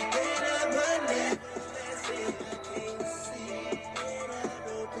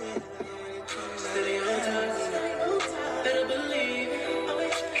Better believe.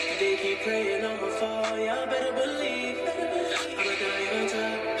 They keep praying on my fall. Y'all better believe. I'm a guy on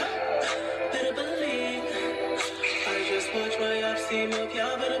top. Better believe. I just watch my ops team up.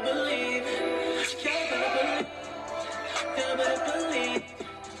 Y'all better believe. Y'all better believe.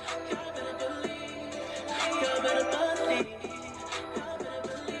 Y'all better believe. Y'all better believe. Y'all better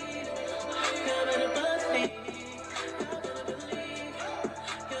believe. Y'all better believe.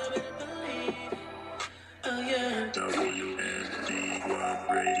 Y'all better believe. Oh yeah. WND1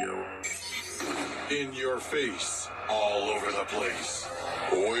 Radio. In your face, all over the place.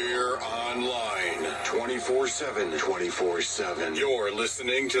 We're online 24/7. 24/7. You're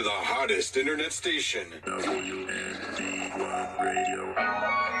listening to the hottest internet station. WND1 Radio.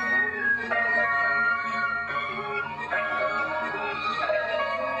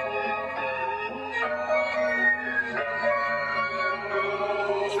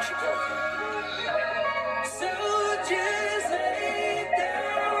 Soldiers lay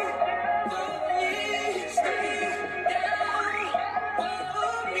down for me, stay down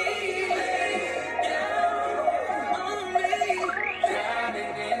for me, lay down on me,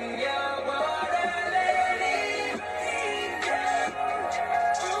 drowning in your water, let it rain down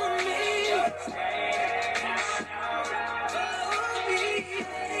on me, stay down for me,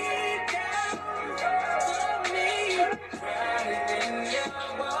 lay down for me, drowning in your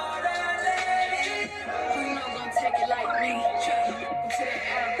water, let it. You know, gonna take it like me. Trap him to that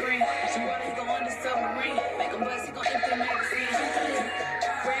evergreen. Some water, he gon' on the submarine. Make him bust, he gon' empty the magazine.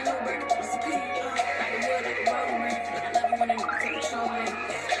 Brand new burger, recipe. Like the wood, like a rotary. I love it when they take control of me.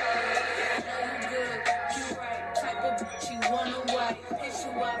 I know you good, you right. Type of bitch you wanna wipe. Hit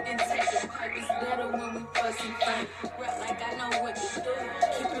you up and take the pipe. It's better when we fuss and fight. Rap like I know what to do.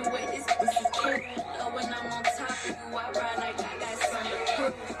 Keep it wet, this pussy cute. Love when I'm on top of you. I ride like I got something to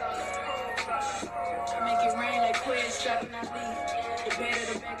prove. I make it rain like Quiz strapping I leave. The bed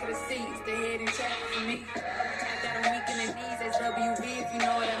or the back of the seats, the head and traffic for me. I got him weak in the knees, that's WV if you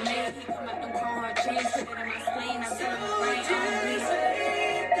know what I mean. He come out them chrome hard jeans, put it in my spleen, I feel him rain on me.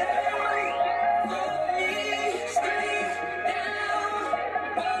 Stay down for me, stay down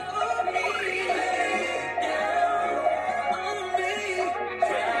for me, lay down on me,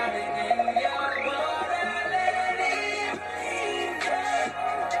 drowning in your water, let it rain down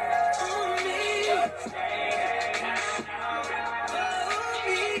on me.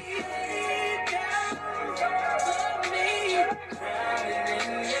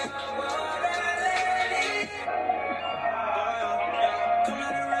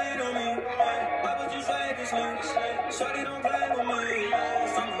 Shawty don't play with me.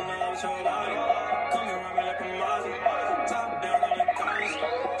 I'm in love with your body. Come around me like a Mozzie. Top down on the college.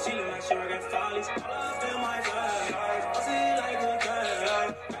 She look like she work at Follies. All up in my face. I see like a cat.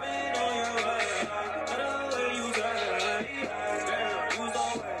 Coming on your way. Better way you say. Damn, you so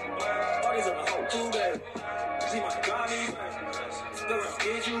bad. Parties up the whole too bad. She might drive me crazy. Still around,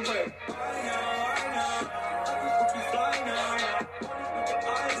 get you back. Right now. I can book you fly now. With your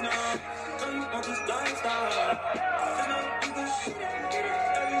eyes now. Know you want this lifestyle.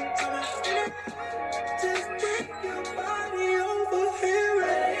 Just bring your body over here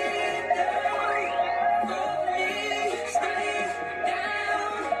and lay down for me.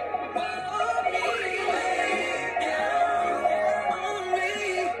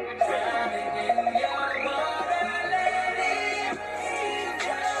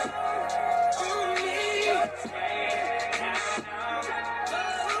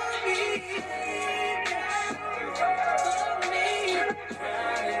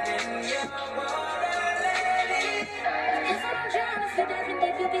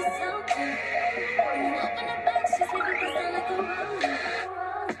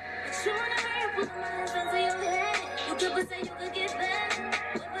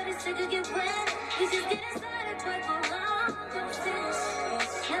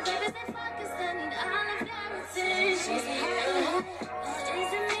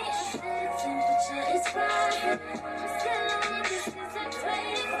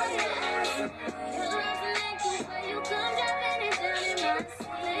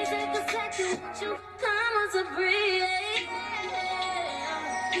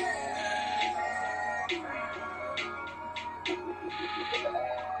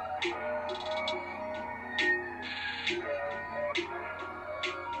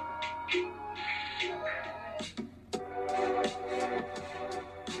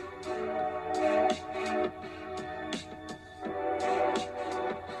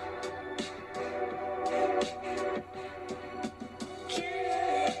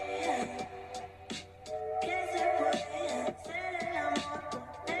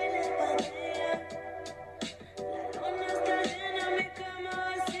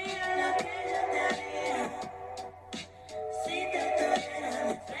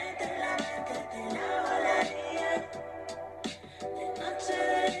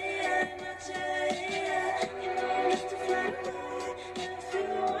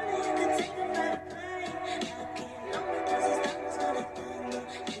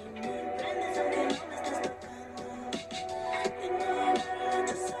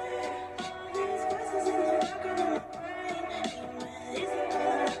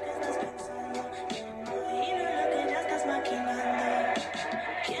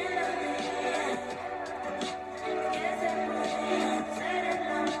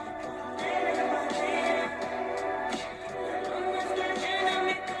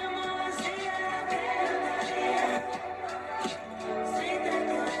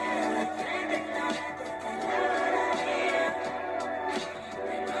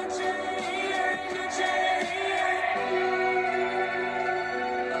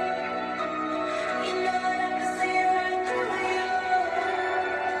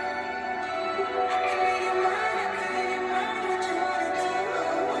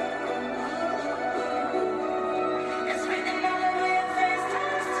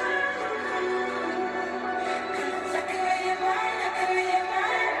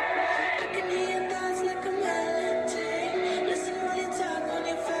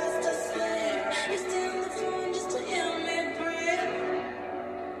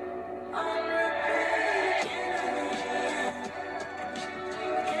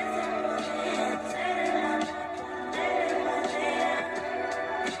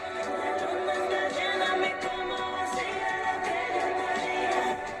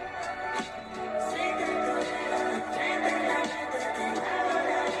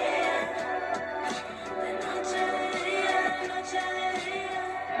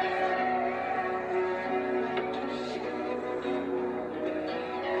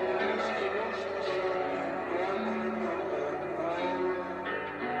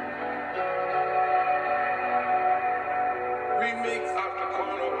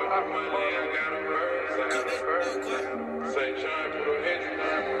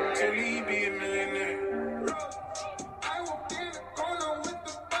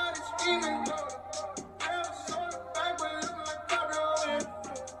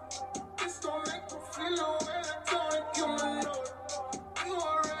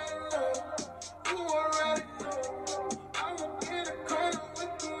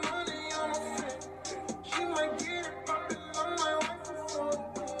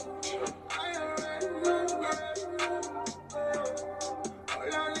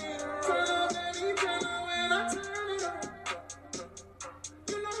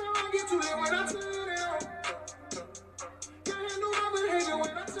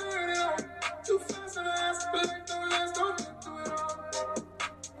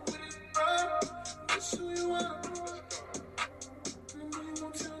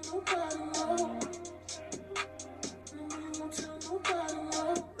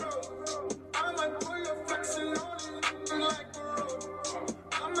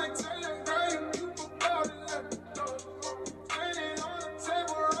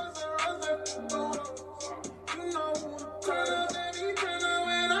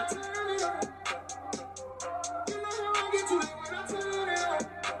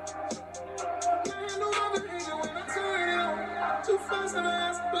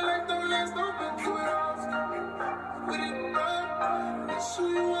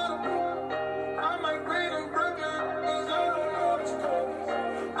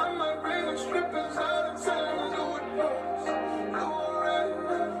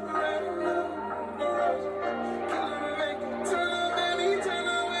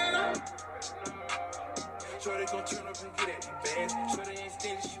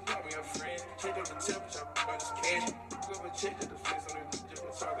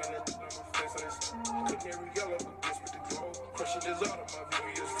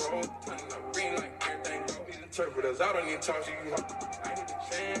 interpreters. I don't need to talk to you. I get the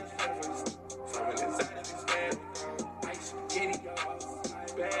chance from an anxiety stand. Ice spaghetti, y'all.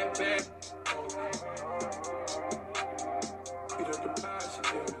 Bad. Beat up the pie, she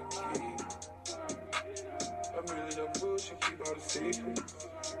give me the key. I'm really the bullshit, keep all the secrets.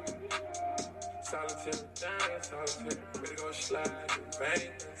 Solitary, dying, solitary. Ready to go slide, bang.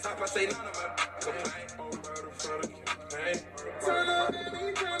 Stop, I say none of my complaint. Oh, murder for the campaign. Turn up,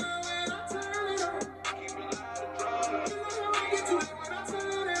 baby, turn up when I turn it on. Keep it loud and dry. You know how I get to it when I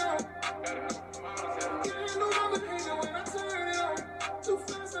turn it on. Yeah, no rubber hater when I turn it on. Too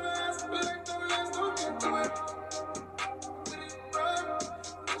fast and fast, but like no less, don't get to it. With it, bro,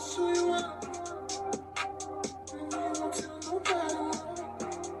 that's who you are. You know you won't tell nobody, no.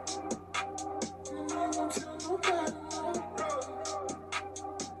 You know you won't tell nobody, no.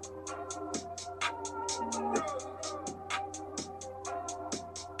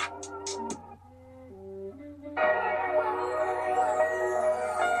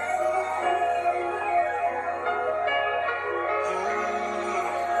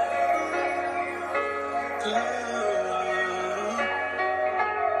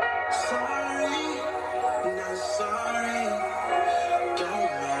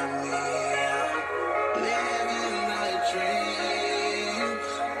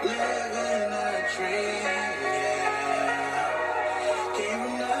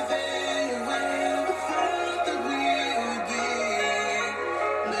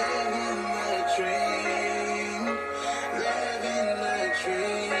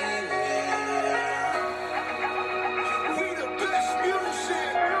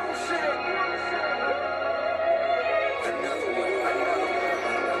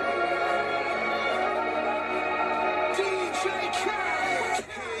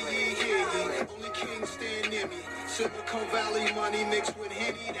 Silicon Valley money mixed with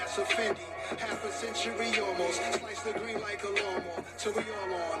Henny, that's a Fendi. Half a century almost, slice the green like a lawnmower. Till we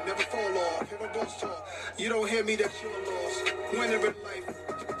all on, never fall off, hear a boss talk. You don't hear me, that's your loss. Winner in life,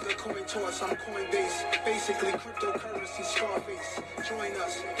 the coin toss, I'm Coinbase. Basically cryptocurrency, Scarface. Join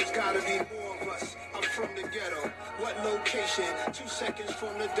us, there's gotta be more of us. I'm from the ghetto. What location? 2 seconds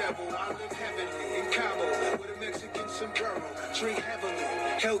from the devil. I live heavenly in Cabo with a Mexican sombrero. Drink heavily.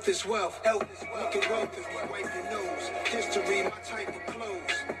 Health is wealth. Looking wealthy. Wipe your nose. History, my type of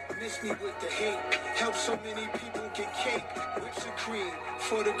clothes. Miss me with the hate. Help so many people get cake. Whips and cream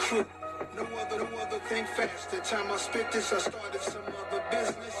for the crew. No other thing fast. The time I spit this, I started some other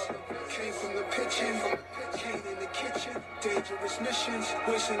business. Came from the pitching. Came in the kitchen. Dangerous missions.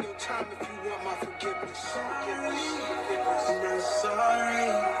 Wasting your time if you want my forgiveness. Sorry, I'm not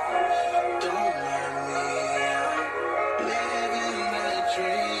sorry. Don't mind me. I'm living my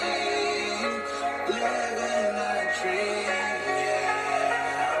dream. Living my dream, yeah.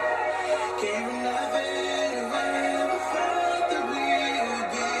 Gave nothing away. I thought that we would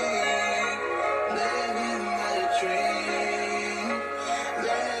be. Living my dream.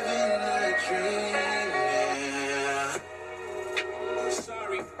 Living my dream, yeah.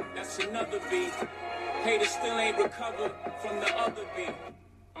 Sorry, that's another beat. Haters still ain't recovered from the other beat.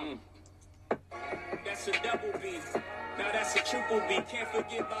 That's a double beat. Now that's a triple beat. Can't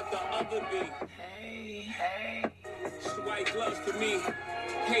forget about the other beat. Hey. It's the white gloves for me.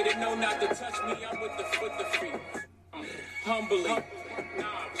 Hater know not to touch me. I'm with the foot the feet. Humbly.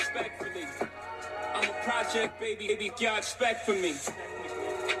 Nah, respectfully. I'm a project, baby. Baby, y'all expect from me.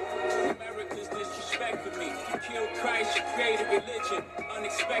 America's disrespect for me. You killed Christ, you created religion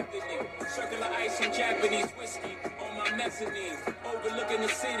unexpectedly. Circular ice and Japanese whiskey on my mezzanine. Overlooking the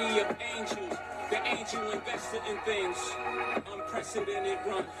city of angels. The angel invested in things. Unprecedented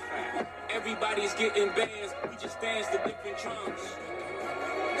run. Everybody's getting bands. We just dance to different drums.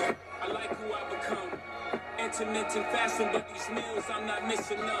 I like who I become. Intermittent fasting, but these meals I'm not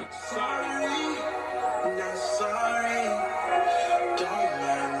missing none. Sorry. Not sorry. Don't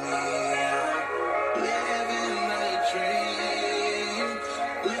mind me. I'm living my dream.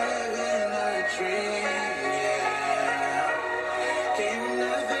 Living my dream, yeah. Gave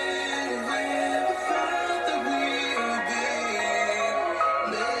nothing away. I thought that we would be.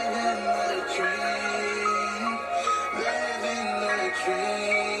 Living my dream. Living my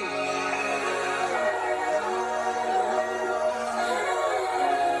dream, yeah.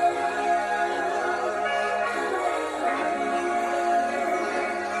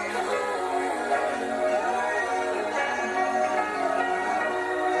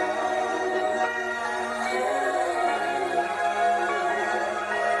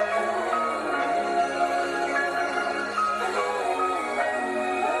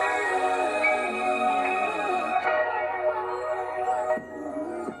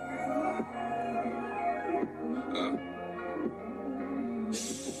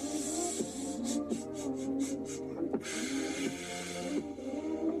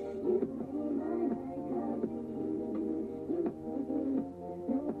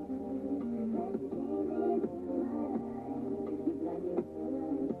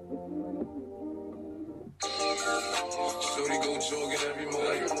 go jogging every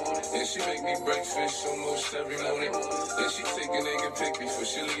morning. And she make me breakfast almost every morning. And she take a nigga pic before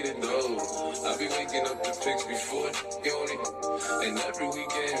she leave the door. I be waking up the pics before it on it. And every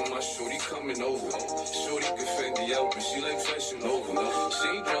weekend my shorty coming over. Shorty can Fendi out, but she like fashion over. She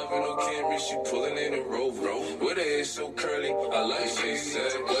ain't driving no Camry, she pulling in a Rover. With her hair so curly, I like she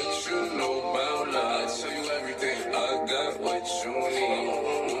said, what you know about love? I tell you everything, I got what you need.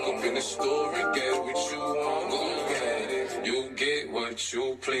 Walk up in the store and get what you want, go get it. You get what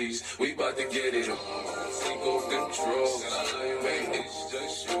you please, we bout to get it on. Take off them drawers, it's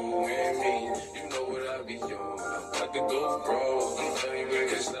just you and me. You know what I be on, I'm about to go broke.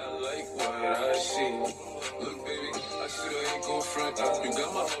 Cause I like what I see. Look baby, I still ain't gon' front. You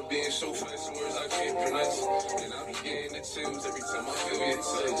got my heart being so fast, some words I can't pronounce. And I be getting the chills every time I feel your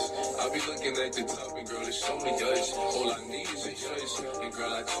touch. I be looking at the top and girl, it's only us. All I need is a choice. And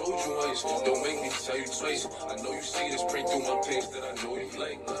girl, I told you once, don't make me tell you twice. I know you see this print through my pants that I know you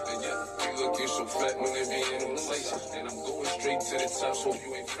like. And yeah, you looking so fat when they be in place. And I'm going straight to the top, so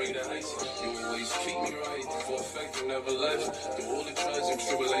you ain't afraid of heights. You always keep me right, for a fact you never left. Through all the trials and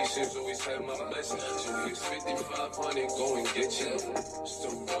tribulations, always had my best. So here's 5,500, go and get you.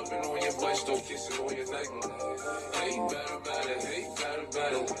 Still rubbing on your butt, still kissing on your neck. Hey, better.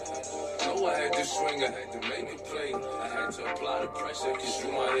 Know I had to swing, I had to make it play. I had to apply the pressure, cause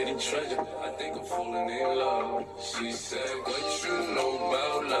you my hidden treasure. I think I'm falling in love. She said, what you know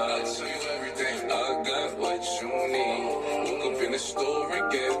about love? I tell you everything, I got what you need. Walk up in the store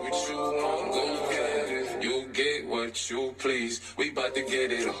and get what you want, go get it. You get what you please, we bout to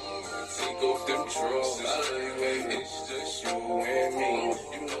get it on. Take off them drawers, it's just you and me.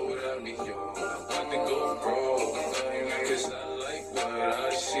 You know what I be on, I'm about to go broke. Cause I like what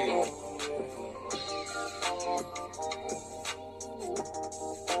I see.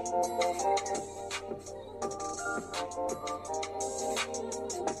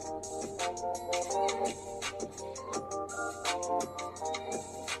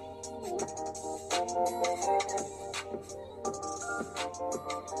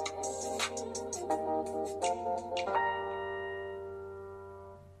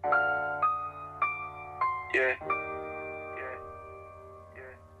 Yeah.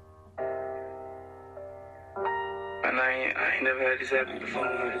 And I ain't never had this happen before.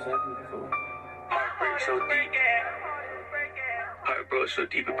 Heartbreak so deep. Heart broke so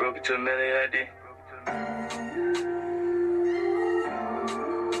deep it broke into a melody.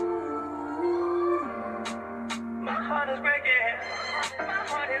 My heart is breaking. My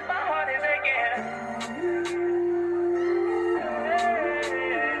heart is aching.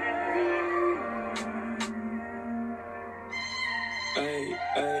 Hey,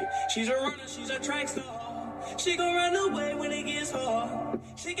 she's a runner, she's a track star. She gon' run away when it gets hard.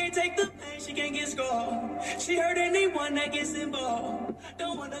 She can't take the pain, she can't get scarred. She hurt anyone that gets involved.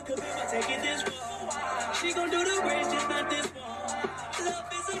 Don't wanna commit, but take it this far. She gon' do the race, just not this far.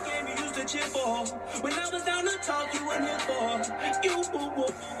 Love is a game you used to cheer for. When I was down to talk, you weren't here for. You,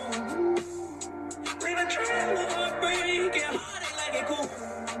 leave a trail of heartbreak and heartache like it cool.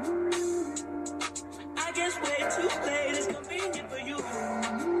 I guess way too late is convenient for you.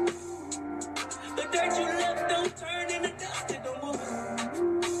 The dirt you left don't turn into dust, it don't move.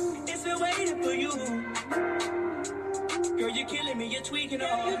 It's been waiting for you. Girl, you're killing me, you're tweaking all.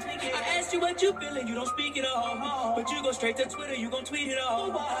 I asked you what you feeling, you don't speak it all. But you go straight to Twitter, you gon' tweet it all.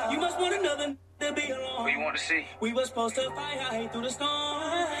 You must want another to be alone. What you want to see? We was supposed to fight high through the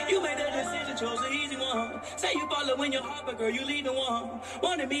storm. You made the decision, chose the easy one. Say you following your heart, but girl, you leaving one.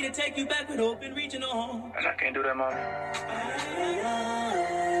 Wanted me to take you back with hope and reaching on. And I can't do that, mom.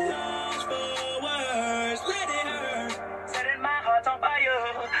 Lost for words, let it hurt. Setting my heart on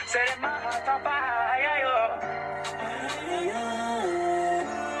fire. Setting my heart on fire.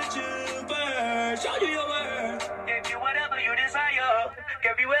 Put you first, show you your worth. Give you whatever you desire.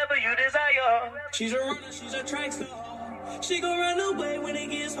 Give you whatever you desire. She's a runner, she's a track star. She gon' run away when it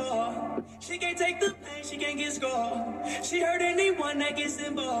gets hard. She can't take the pain, she can't get scarred. She hurt anyone that gets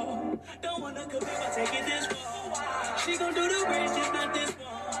involved. Don't wanna commit, but take it this far. She gon' do the race, just not this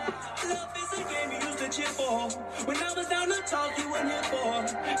far. Love is a game you used to cheer for. When I was down to talk, you weren't here for.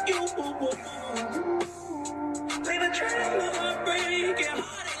 You, leave a trail of heartbreak and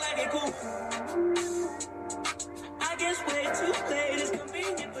heartache like it cool.